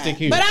realistic lie.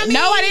 here. But I mean,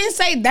 No, I didn't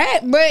say that.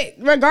 But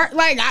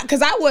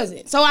because I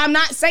wasn't. So I'm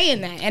not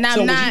saying that, and I'm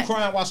so not. was you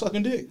crying while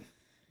sucking dick?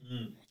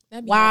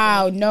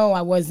 Wow, no,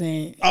 I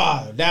wasn't.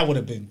 That would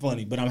have been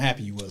funny, but I'm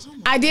happy you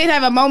wasn't. I did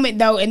have a moment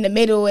though in the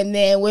middle, and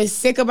then what's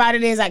sick about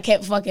it is I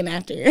kept fucking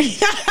after.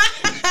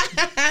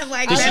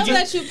 Like, I love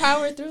that you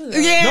powered through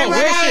that. yeah, No,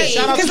 real right. shit.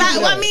 Shout out to you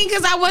for that.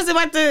 Because I wasn't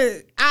about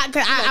to.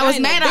 I was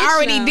ain't mad. no I bitch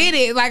already now. did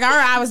it. Like,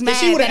 I was mad If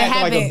she would that it have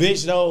acted happened. like a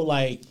bitch though,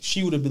 like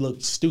she would have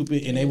looked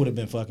stupid, and they would have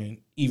been fucking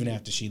even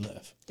after she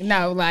left.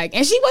 No, like,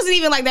 and she wasn't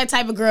even like that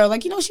type of girl.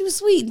 Like, she was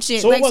sweet and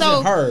shit. So like, it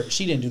wasn't her.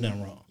 She didn't do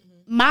nothing wrong.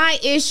 My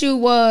issue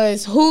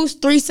was whose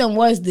threesome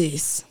was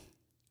this?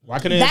 Why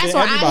couldn't it That's have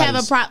where been I have a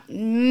everybody's?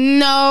 problem.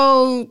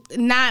 No,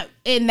 not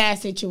in that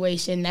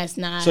situation. That's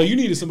not. So you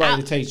needed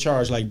somebody to take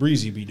charge like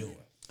Breezy be doing.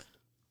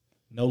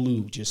 No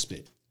lube, just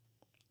spit.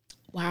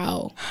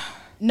 Wow.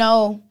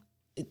 No,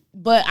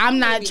 but I'm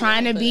not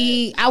trying to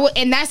be.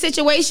 In that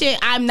situation.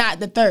 I'm not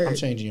the third. I'm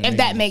changing your if name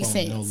that on makes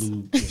the phone. sense. No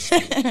lube, just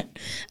spit.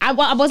 I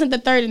wasn't the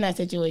third in that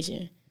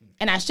situation,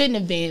 and I shouldn't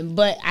have been.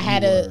 But I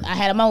had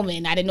a moment.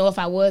 And I didn't know if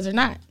I was or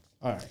not.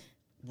 All right.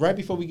 Right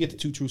before we get to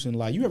two truths and a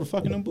lie, you ever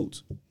fucking them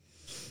boots?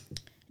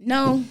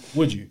 No,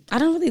 Would you? I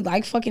don't really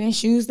like fucking in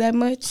shoes that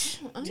much.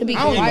 To be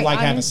I don't even quite like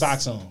having honest.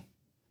 socks on.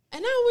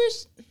 And I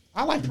wish.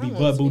 I like to be want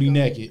butt to booty speak on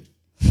naked.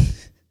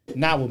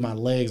 Not with my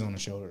legs on the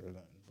shoulder or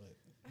nothing. But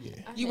yeah.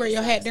 You wear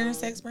your hat during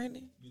sex,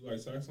 Brandon? You like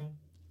socks on?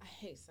 I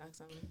hate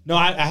socks on. No,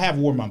 I have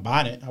wore my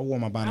bonnet. I wore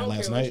my I bonnet don't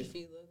last care what your night.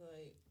 feet look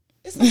like.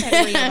 It's okay to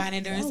wear your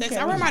bonnet during sex.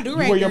 I wear my do You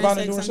rag wear your during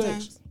bonnet sex during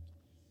sometimes. sex?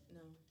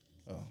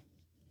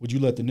 Would you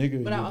let the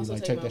nigga? But I You be also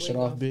like, take take my that shit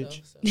wig off,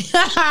 bitch.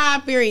 though, so.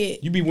 Period.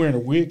 You be wearing a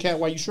wig cap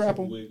while you strap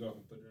them? Wig off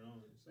and put it on.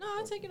 No,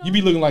 I take it off. You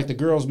be looking like the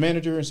girl's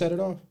manager and set it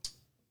off?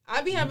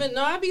 I be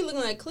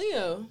looking like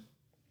Cleo.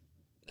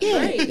 Yeah,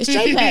 Right. the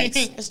straight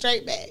backs. A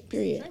straight back.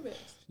 Period.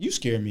 You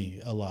scare me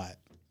a lot.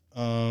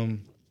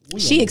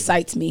 She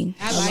excites me.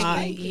 I a like lot.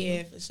 that.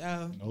 Yeah, for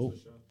sure. Nope.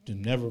 You're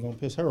never gonna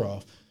piss her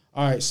off.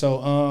 All right, so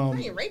I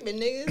ain't raping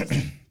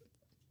niggas.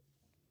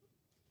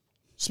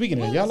 speaking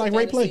of, Well, y'all it's a like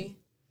rape play? fantasy.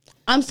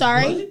 I'm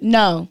sorry.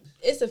 No,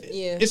 It's a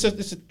yeah. It's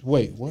a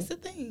wait, what? It's a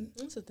thing.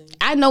 It's a thing.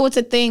 I know it's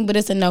a thing, but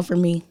it's a no for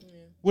me.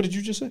 What did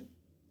you just say?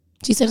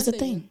 She said it's a I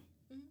thing.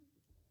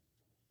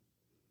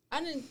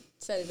 I didn't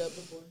set it up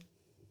before.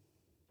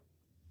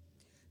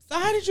 So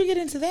how did you get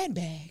into that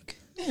bag?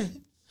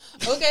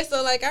 Okay,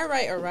 so like I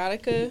write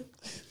erotica.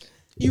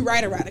 You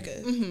write erotica.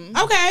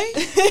 Okay.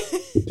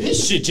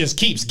 This shit just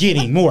keeps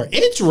getting more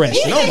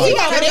interesting. Oh my You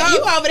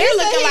god. over there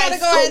looking like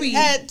Scooby.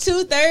 at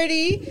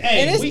 2:30,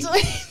 Hey, and we- it's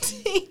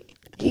 20.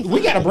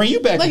 We gotta bring you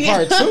back to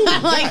part two.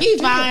 Like,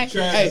 he's fine.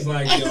 Travis is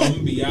like, yo, I'm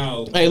gonna be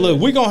out. Hey, look,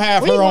 we're gonna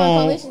have Where her you going,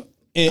 on Coalition?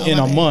 in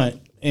a month,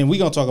 and we're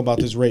gonna talk about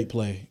this rape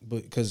play,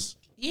 but because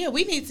Yeah,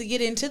 we need to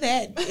get into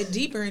that,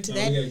 deeper into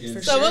that. we gotta get For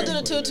into So sure. we'll do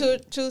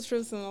the two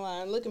truths and a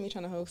lie. Look at me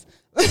trying to host.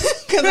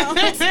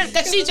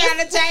 Because She trying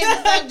to change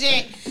the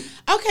subject.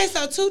 Okay,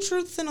 so 2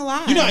 truths and a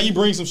lie. you know how you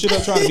bring some shit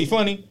up trying to be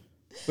funny,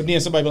 but then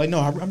somebody be like, "No,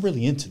 I'm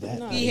really into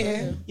that."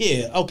 Yeah.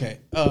 Yeah, okay.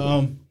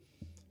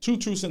 2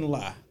 truths and a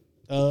lie.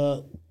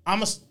 I'm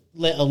gonna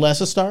let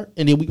Alessa start,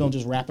 and then we gonna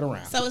just wrap it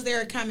around. So is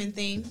there a common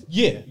theme?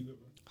 Yeah,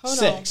 Hold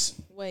sex.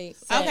 on. Wait.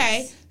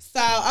 Okay.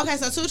 So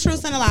 2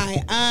 truths and a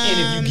lie. And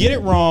if you get it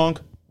wrong,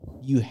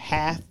 you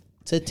have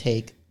to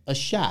take a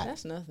shot.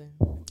 That's nothing.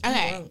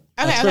 Okay.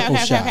 A Okay. triple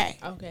Okay. shot. Okay.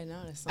 Okay,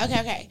 now that's something.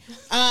 Okay.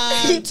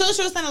 2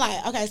 truths and a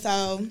lie. Okay.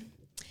 So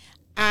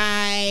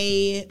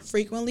I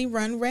frequently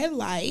run red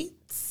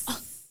lights.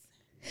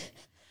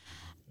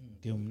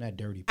 Give them that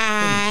dirty.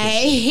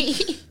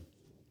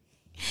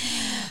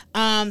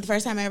 The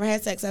first time I ever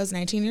had sex, I was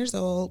 19 years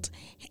old,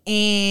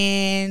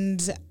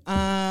 and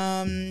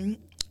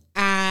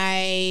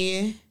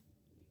I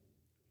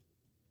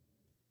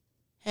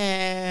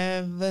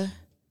have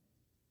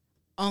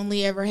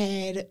only ever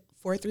had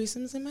 4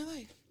 threesomes in my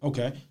life.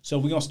 Okay, so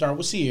we're gonna start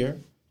with Sierra,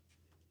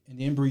 and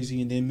then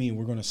Breezy, and then me.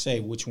 We're gonna say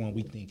which one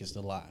we think is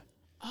the lie.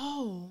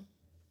 Oh.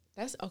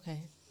 That's okay.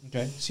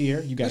 Okay,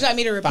 Sierra, you got Would you like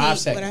me to repeat 5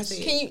 seconds. what I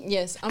said? Can you?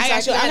 Yes, I'm I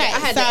got sorry. you. Okay, I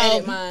had so to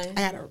edit mine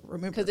I gotta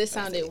remember because it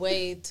sounded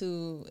way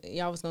too.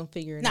 Y'all was gonna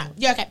figure it No, out.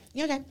 you're okay.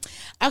 You're okay.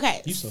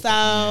 Okay, You so so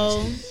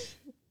fucking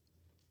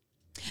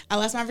I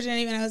lost my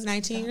virginity when I was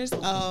 19 years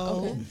old.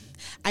 Okay.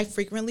 I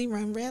frequently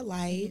run red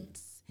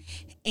lights,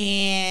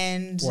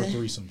 and 4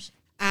 threesomes.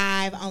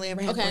 I've only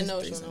ever had Okay, I 4 know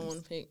which one I threesomes.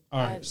 want to pick. All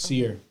right,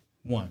 Sierra,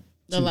 1,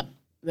 2.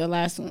 The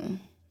last one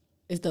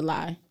is the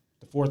lie.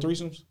 The 4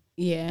 threesomes?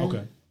 Yeah.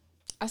 Okay.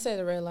 I said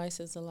the red lights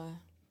is a lie.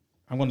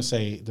 I'm going to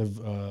say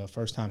the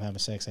first time having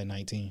sex at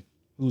 19.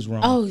 Who's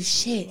wrong? Oh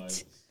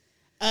shit.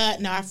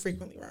 No, I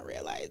frequently run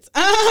red lights.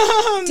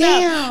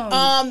 Damn.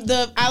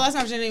 No. I lost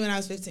my virginity when I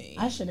was 15.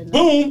 I should have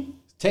known. Boom!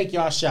 Take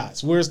y'all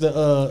shots. Where's the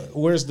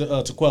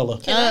Tequila?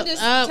 Can I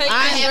just take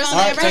I the have rest only All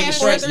right, ever take had it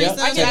 4 straight. Yep,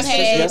 threesomes. take it I've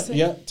straight. had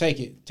Yep, take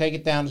it. Take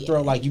it down the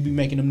throat like you be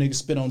making them niggas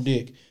spit on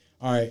dick.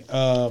 All right,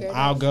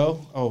 I'll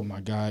go. Oh my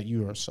God,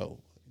 you are so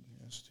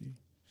nasty.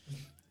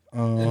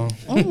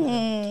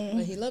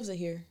 But he loves it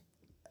here.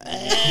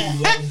 He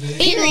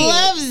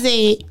loves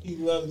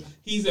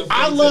it.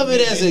 I love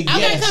it as a Okay,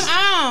 yes. come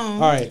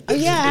on. All right. Oh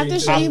yeah, I have to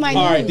show you my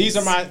All right, news. these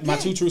are my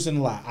 2 truths and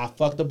a lie. I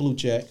fucked a blue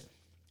check.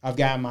 I've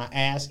got my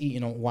ass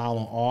eaten while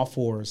on all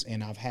 4s,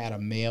 and I've had a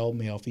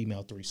male,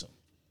 female threesome.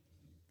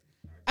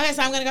 Okay,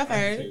 so I'm gonna go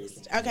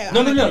first. Okay. No,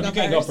 I'm not gonna you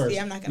can't go first.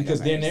 Yeah, I'm not gonna because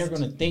go then first. they're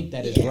gonna think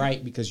that it's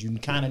right because you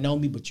kind of know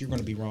me, but you're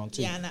gonna be wrong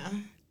too. Yeah, no.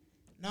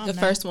 No, The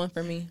first one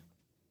for me.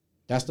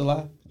 That's the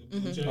lie.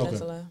 Mm-hmm. Okay.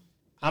 That's a lie.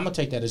 I'm gonna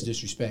take that as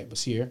disrespect, but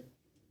see here.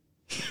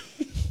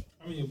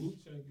 I mean, a blue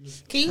check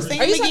is. Can you say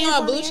Are you it talking again about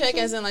for blue me, check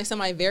actually? as in like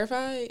somebody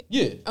verified?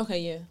 Yeah. Okay,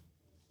 yeah.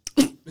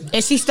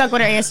 And she stuck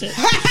with her answer.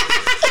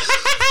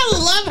 I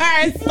love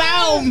her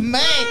so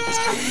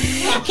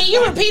much. Can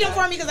you repeat them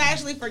for me? Because I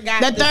actually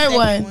forgot The third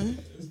second one.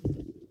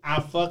 I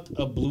fucked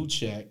a blue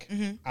check.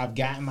 I've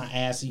gotten my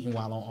ass eaten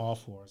while on all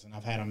 4s, and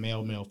I've had a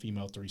male,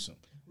 female threesome.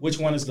 Which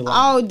one is the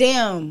lie? Oh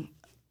damn.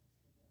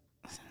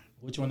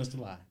 Which one is the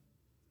lie?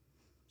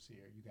 See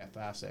here, you got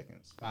 5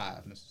 seconds.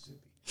 5 Mississippi,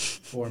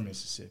 4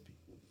 Mississippi,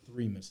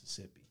 3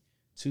 Mississippi,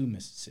 2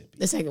 Mississippi.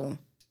 The second one.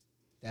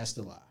 That's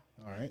the lie.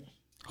 All right.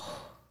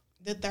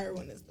 The third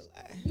one is the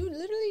lie. You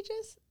literally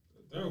just.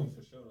 The third one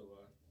for sure, a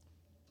lie.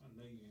 I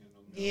know you ain't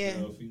no Yeah.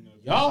 male, female.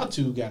 Y'all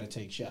 2 got to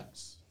take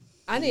shots.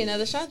 I need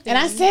another shot. Then.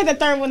 And I said the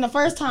third one the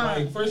first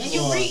time. Like, first of You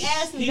all,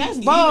 re-asked me. That's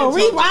he bro.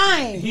 didn't talk-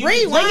 Rewind. he-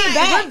 Bring it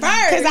back.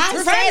 Because I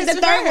Reverse, said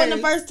the third one the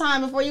reverse. first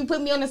time before you put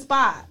me on the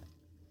spot.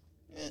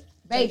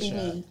 Baby shot.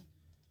 me.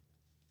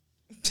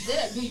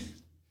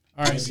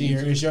 All right, see here,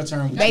 it's your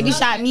turn. Baby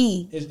shot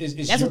me. It's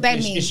That's your, what that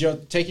it's, means. It's your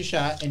take your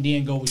shot and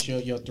then go with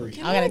your 3.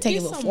 I gotta take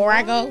it before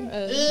I go.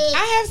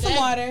 I have some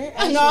water.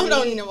 No, I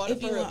don't need no water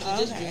If you for real. want,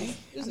 Just okay. drink.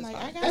 This is I'm like,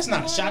 fine. I got That's some not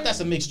a water. shot. That's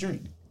a mixed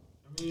drink.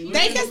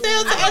 They can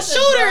still a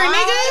shooter,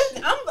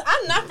 nigga.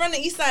 I'm not from the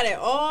east side at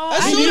all.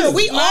 A shooter.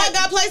 We all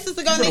got places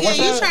to go, from the nigga. west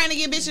You side? trying to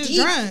get bitches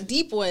drunk?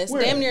 Deep west,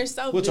 Where? damn near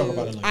south. We'll talk dude.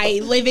 about it later. I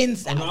live in Oh, no,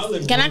 South. I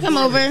live Can I come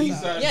over?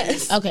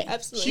 Yes. Okay.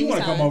 Absolutely. She want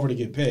to come anytime. over to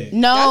get paid.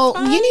 No,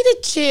 That's fine. you need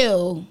to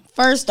chill.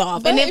 First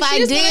off, and But if I she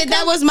just wanna did, that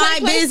come was play my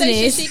PlayStation,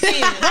 business. she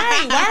can.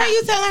 Right? Why are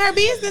you telling her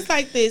business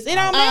like this? It don't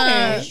I'm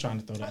matter. just trying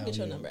to throw that Get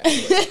your out number.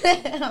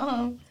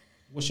 there.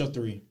 What's your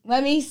 3?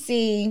 Let me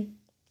see.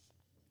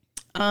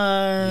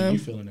 You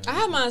feeling that? I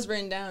have mine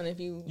written down if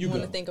you want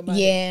go. to think about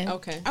Yeah. it.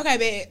 Okay. Okay,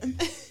 bet.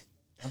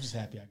 I'm just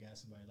happy I got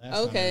somebody. Last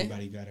Okay. time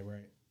everybody got it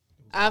right.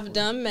 I've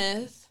done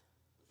meth.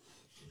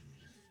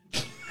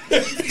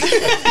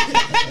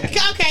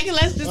 Okay,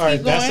 let's just All right,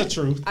 keep going. that's the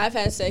truth. I've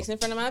had sex in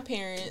front of my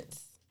parents.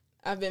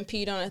 I've been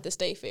peed on at the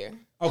state fair.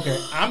 Okay,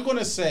 I'm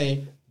gonna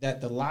say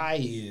that the lie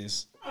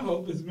is I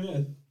hope it's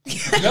meth.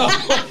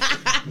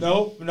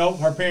 no.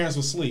 Her parents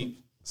were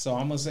asleep, so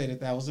I'm gonna say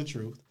that was the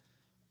truth.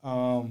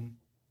 I'm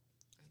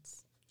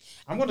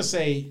gonna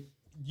say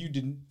you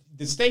didn't.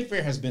 The state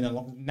fair has been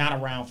not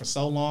around for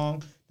so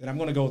long that I'm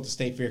gonna go with the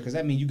state fair because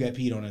that means you got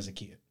peed on as a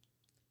kid.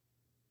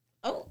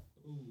 Oh,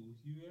 Ooh,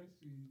 you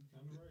actually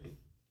kind of right.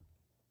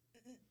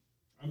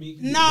 I mean,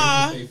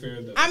 Nah. stay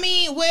fair though. I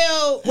mean,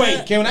 well,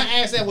 Wait, can I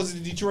ask that? Was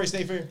it the Detroit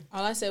State Fair?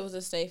 All I said was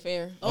a state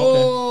fair.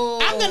 oh.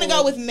 I'm gonna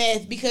go with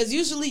meth because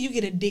usually you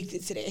get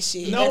addicted to that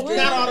shit. No,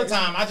 not all the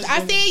time. I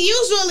I said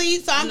usually,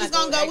 so I'm just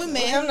gonna go with I'm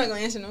meth. not gonna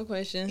answer no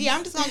questions. Yeah,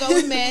 I'm just gonna go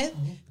with meth.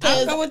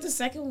 I'll 'Cause go with the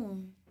second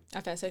one.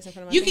 I've had sex in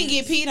front of my you can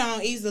parents. get peed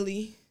on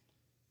easily.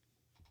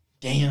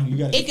 Damn, you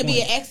got. It could be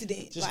an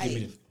accident. Just like, give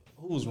me the.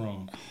 Who was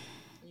wrong?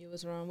 You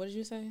was wrong. What did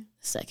you say?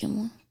 Second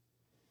one.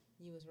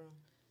 You was wrong.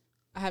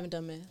 I haven't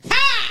done meth.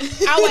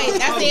 oh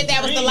wait, I said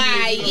that was the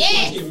lie.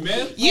 Yes,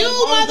 you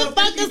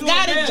motherfuckers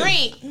gotta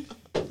drink.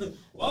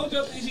 Why would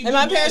y'all think she And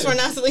my do parents meth?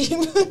 were not asleep.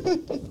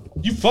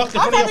 You fucked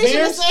in front of your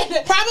parents?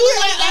 Probably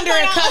like under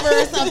a cover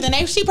or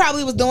something. She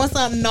probably was doing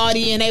something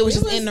naughty and they was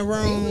just in the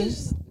room.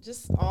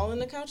 Just all in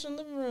the couch in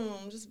the room,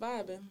 just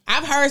vibing.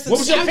 I've heard some. What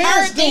was your I've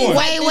parents heard things doing?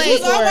 like this. Wait, We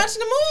was all wait. watching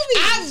the movie.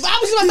 I was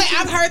just gonna say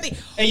I've heard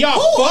things. And y'all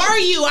Who fucked? are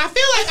you? I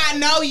feel like I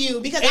know you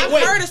because Hey, I've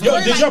wait, heard a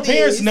story did like your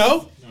parents this.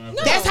 know? Nah,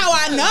 That's how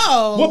I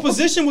know. What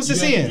position was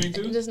this You in? drink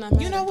too? You just not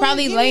You know what?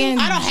 Probably Give me- laying.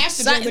 I don't have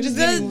to do it, but just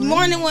give the me one.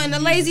 morning one, the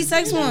lazy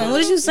sex one.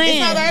 What is you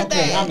saying? It's my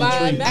birthday. Okay, I'm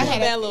intrigued. I had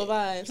bad little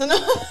vibes. So no.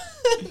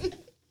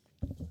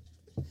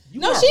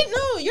 No, are-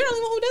 you're the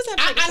only one who doesn't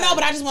have I know,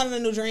 but I just wanted a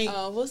new drink.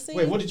 Oh, we'll see.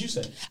 Wait, what did you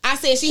say? I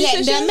said she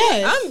hadn't said done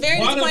she- meth. I'm very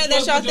Why the disappointed that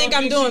fuck y'all would think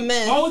I'm doing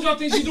meth. Why would y'all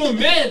think she's doing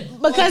meth?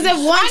 Because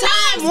of one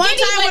time with a one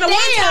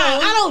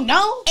time. I don't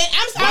know. And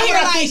I'm Why sorry, would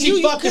I like think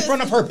she fucked in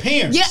front of her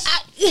parents? Yeah,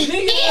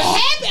 It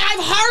happened.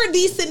 I've heard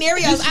these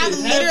scenarios. I've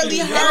literally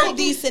heard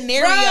these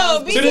scenarios.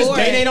 Bro, To this before.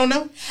 day, they don't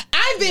know.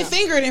 I've been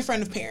fingered in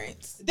front of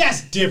parents.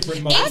 That's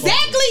different, motherfucker.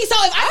 Exactly. So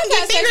if I got can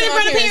get sex fingered in in my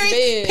front of parents'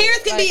 parents, bed.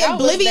 parents can Like, be that was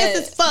oblivious bad.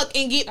 as fuck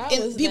and get That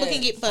and was people bad.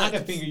 can get I fucked.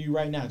 can finger you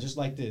right now, just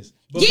like this.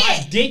 But Yeah. my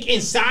dick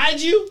inside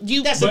you,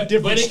 that's a But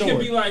different it story. could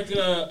be like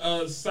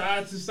a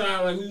side to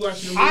side, like we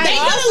watching a movie. I- They could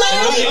Wait,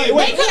 have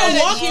wait, they could have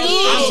walked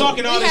I'm in.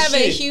 talking all We this have a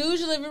shit.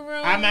 huge living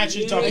room. I'm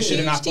actually talking a shit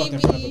and I huge fucked in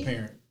front of a TV.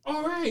 parent.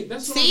 All right,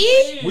 that's what See?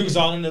 I'm saying. We was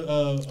all in a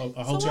hotel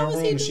why was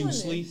room he and she doing was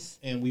asleep this?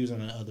 and we was on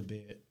the other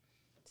bed.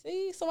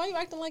 See, so why you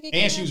acting like it?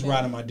 And can't she was happen?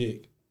 riding my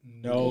dick.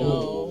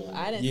 No,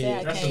 I didn't Yeah, say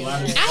I that's a can't.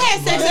 lot of- I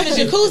had sex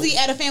in a jacuzzi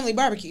at a family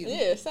barbecue.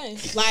 Yeah, same.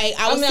 Like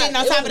I was I mean, sitting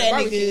on it top of wasn't that a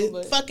barbecue, nigga,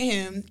 but- fucking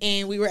him,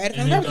 and we were at a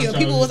And family he barbecue. thought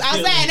And people y'all was was outside,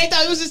 chilling. and they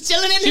thought he was just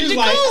chilling in She the was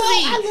jacuzzi. like,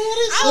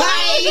 oh,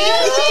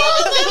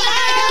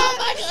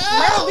 So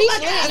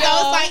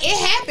it's like it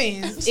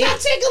happens. Stop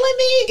tickling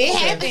me. It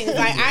happens.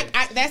 Like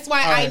I that's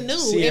why I Alright, knew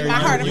Sierra, in my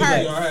heart of We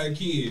hearts. y'all had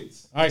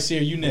kids. All right,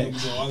 Sierra, you We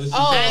next. doing all this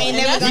Oh, shit. I ain't and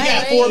never that's We gonna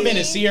got crazy. 4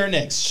 minutes. Sierra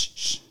next.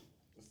 Shh.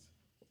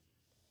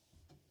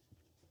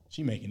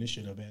 She making this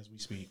shit up as we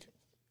speak.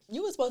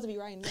 You were supposed to be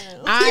writing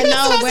down. I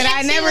know, but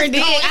I never did.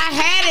 I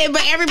had it,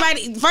 but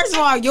everybody. First of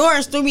all,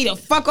 yours threw me the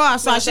fuck off,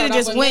 so I should have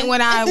just went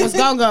when I was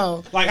gonna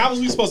go. Like, how was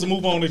we supposed to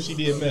move on if she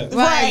did meth?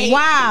 Like,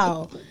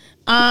 wow.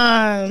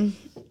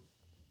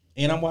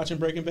 And I'm watching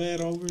Breaking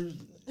Bad over.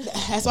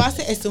 That's why I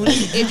said as soon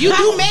as if you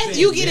do meth,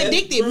 you get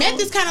addicted. Meth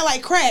is kind of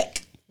like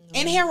crack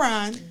and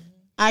heroin.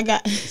 I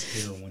got.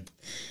 Heroin.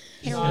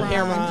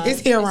 Heroin. It's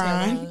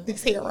heroin.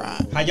 It's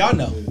heroin. How y'all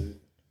know?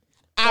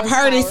 I've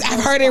heard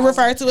it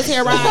referred to as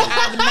heroin.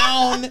 I've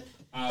known.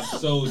 I've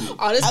sold it.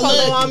 Oh, this I polo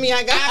look- on me.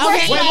 I got.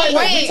 Okay. Wait. We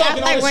Wait, talking I'm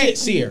all like, this wait. shit,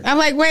 Sierra. I'm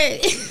like,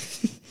 wait.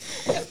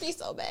 That's me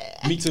so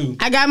bad. Me too.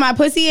 I got my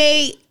pussy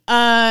ate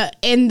on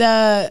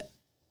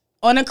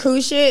a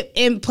cruise ship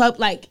in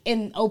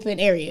in open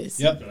areas.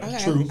 Yep.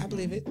 Okay, True. I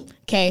believe it.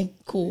 Okay,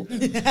 cool.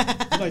 You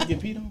like to get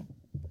peed on?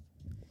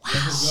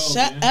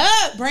 Shut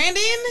up,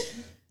 Brandon.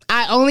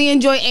 I only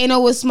enjoy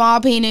anal with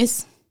small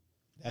penis.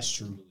 That's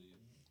true.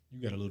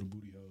 You got a little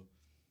booty hole.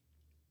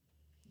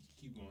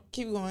 Keep going.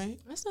 Keep going.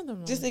 That's nothing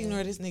wrong. Just with ignore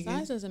that. this nigga.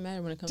 Size doesn't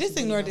matter when it comes. Just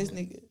to ignore booty this hole.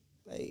 nigga.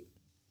 Like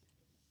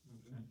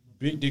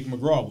Big Dick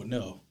McGraw would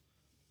know.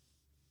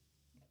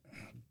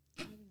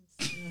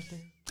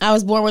 I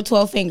was born with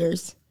 12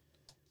 fingers.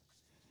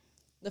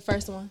 The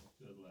first one.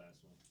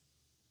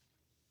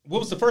 What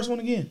was the first one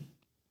again?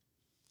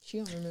 She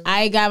don't remember.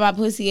 I got my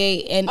pussy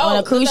ate and on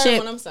a cruise the third ship.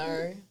 one, I'm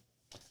sorry.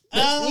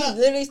 You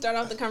literally start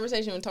off the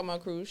conversation when talking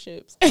about cruise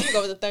ships. I'm gonna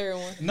go with the third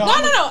one. No.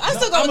 I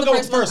still go I'm with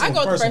gonna the first one. I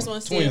go with the first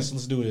one. Twins.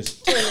 Let's do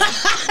this.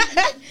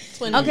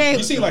 Twin. Okay.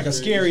 You seem like a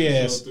scary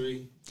ass.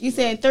 You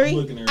said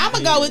 3? I'm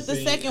gonna go with the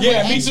second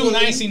Yeah, one. me too. And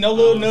I ain't seen no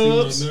little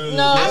nubs. I'm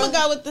gonna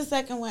go with the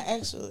second one.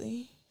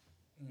 Actually,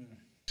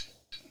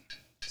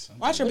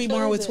 watch her be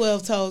born with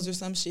 12 toes or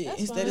some shit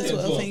instead of fine.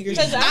 12 fingers.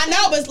 Because I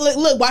know, but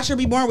look, watch her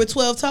be born with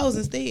 12 toes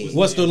instead.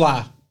 What's the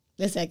lie?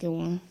 The second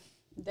one.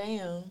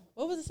 Damn.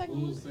 What was the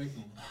second one?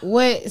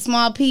 What?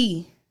 Small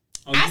P.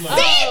 I said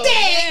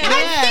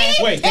that.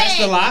 Yeah. Wait, that's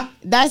the lie?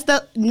 That's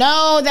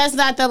that's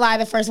not the lie.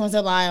 The first one's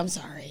a lie. I'm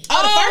sorry.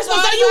 Oh, the first one.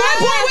 So you were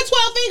born with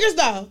 12 fingers,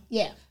 though.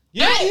 Yeah.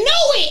 Yeah. I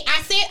knew it.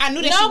 I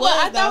knew that she No, was. but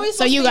I thought we though. supposed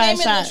So you to be got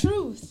naming shot. the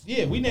truth.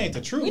 Yeah, we named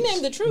the truth. We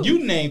named the truth. You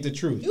named the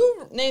truth.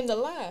 You named the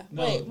lie.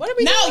 No. Wait, what are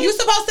we No, doing? you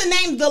supposed to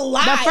name the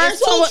lie. The first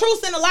It's two one was-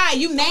 truths and a lie.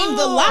 You named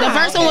the lie. The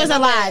first one was a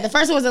lie. The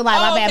first one was a lie.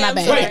 My Oh, bad. okay, My I'm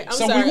bad. sorry. Wait, I'm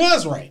so sorry. we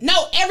was right.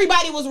 No,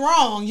 everybody was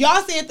wrong.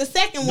 Y'all said the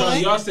second No, one.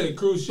 y'all said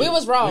cruise ship. We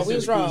was wrong. They We said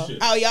was cruise wrong. ship.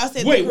 Oh, y'all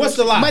said. Wait, what's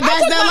the lie? But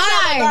that's the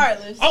lie.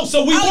 Regardless. Oh,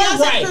 so we Oh, y'all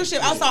were said right. cruise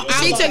ship. I saw.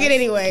 She took it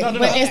anyway. No.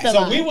 But it's the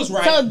So lie. we was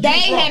right. So You they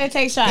was wrong. had to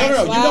take shots.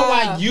 No. You know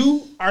why Wow.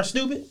 you are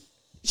stupid?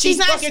 She's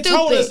not fucking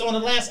told us stupid. on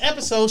the last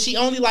episode she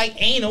only like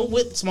anal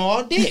with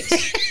small dicks.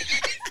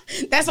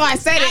 That's why I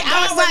said it.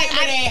 I was like,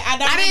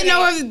 I didn't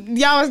know if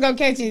y'all was gonna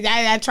catch it.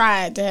 I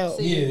tried to help.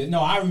 Yeah, no,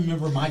 I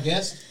remember my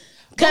guess.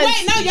 Wait,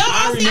 no, y'all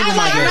all said remember the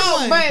my first guess.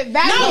 one. But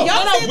back No, then-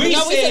 y'all said we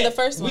said the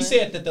first We one.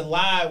 said that the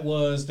lie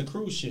was the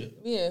cruise ship.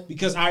 Yeah.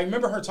 Because I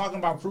remember her talking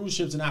about cruise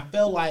ships, and I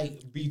felt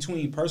like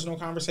between personal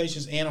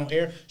conversations and on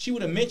air, she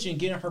would have mentioned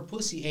getting her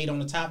pussy ate on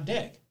the top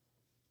deck.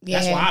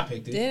 That's why I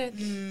picked it.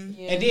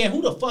 Yeah. And then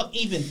who the fuck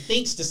even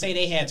thinks to say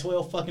they had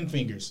 12 fucking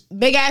fingers?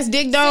 Big ass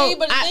dick though. See,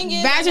 but the thing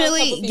is, I know a couple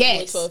vaginally, people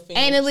yes. with 12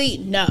 fingers.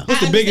 Anally, no.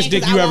 What's the biggest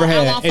dick you ever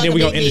had? And then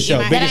we gonna end the show.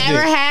 That Biggest I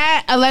ever dick.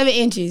 had 11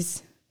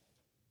 inches.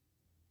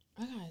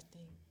 I gotta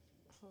think.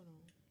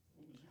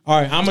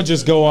 All right, I'm gonna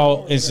just go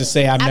out and just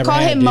say I've I never call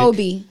had him dick.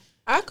 Moby.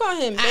 I call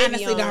him baby I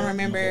honestly don't on.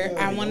 remember.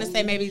 I want to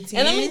say maybe 10.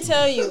 And let me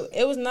tell you,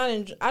 it was not.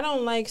 I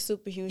don't like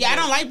super huge. Yeah, I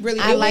don't like really.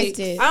 I big liked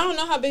dicks. it. I don't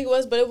know how big it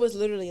was, but it was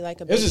literally like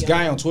a. There's this baby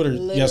guy on Twitter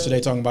Literally. yesterday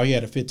talking about he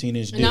had a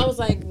 15-inch dick. And I was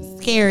like,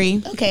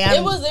 Scary. Okay,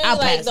 it was literally I'll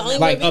like pass the on only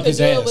that. Like, way we up could his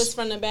do ass. it was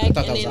from the back, I and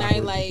thought that was then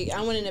awkward.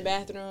 I went in the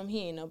bathroom. He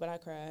ain't know, but I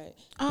cried.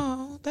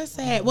 Oh, that's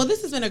sad. Well,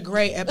 this has been a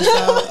great episode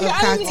of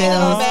I didn't get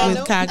on Cocktails that with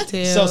note.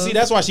 Cocktails. So see,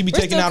 that's why she be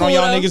taking still out on cool,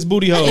 y'all though. niggas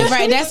booty holes.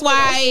 right. That's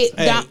why.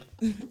 Hey.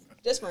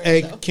 Just for Hey,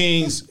 himself.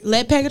 Kings,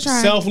 Let Peggy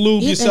try. self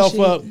lube Hit that yourself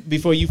shit. up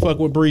before you fuck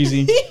with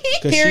Breezy, because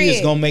she is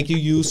Period. gonna make you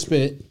use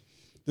spit.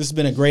 This has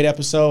been a great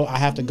episode. I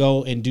have to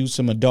go and do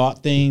some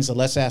adult things.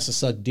 Alexa has to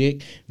suck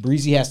dick.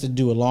 Breezy has to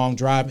do a long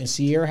drive, and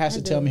Sierra has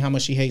to tell me how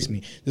much she hates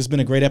me. This has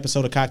been a great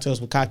episode of Cocktails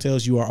with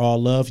Cocktails. You are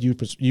all loved. You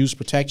use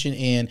protection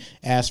and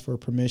ask for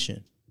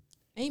permission.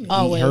 Amen.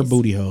 Eat her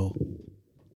booty hole.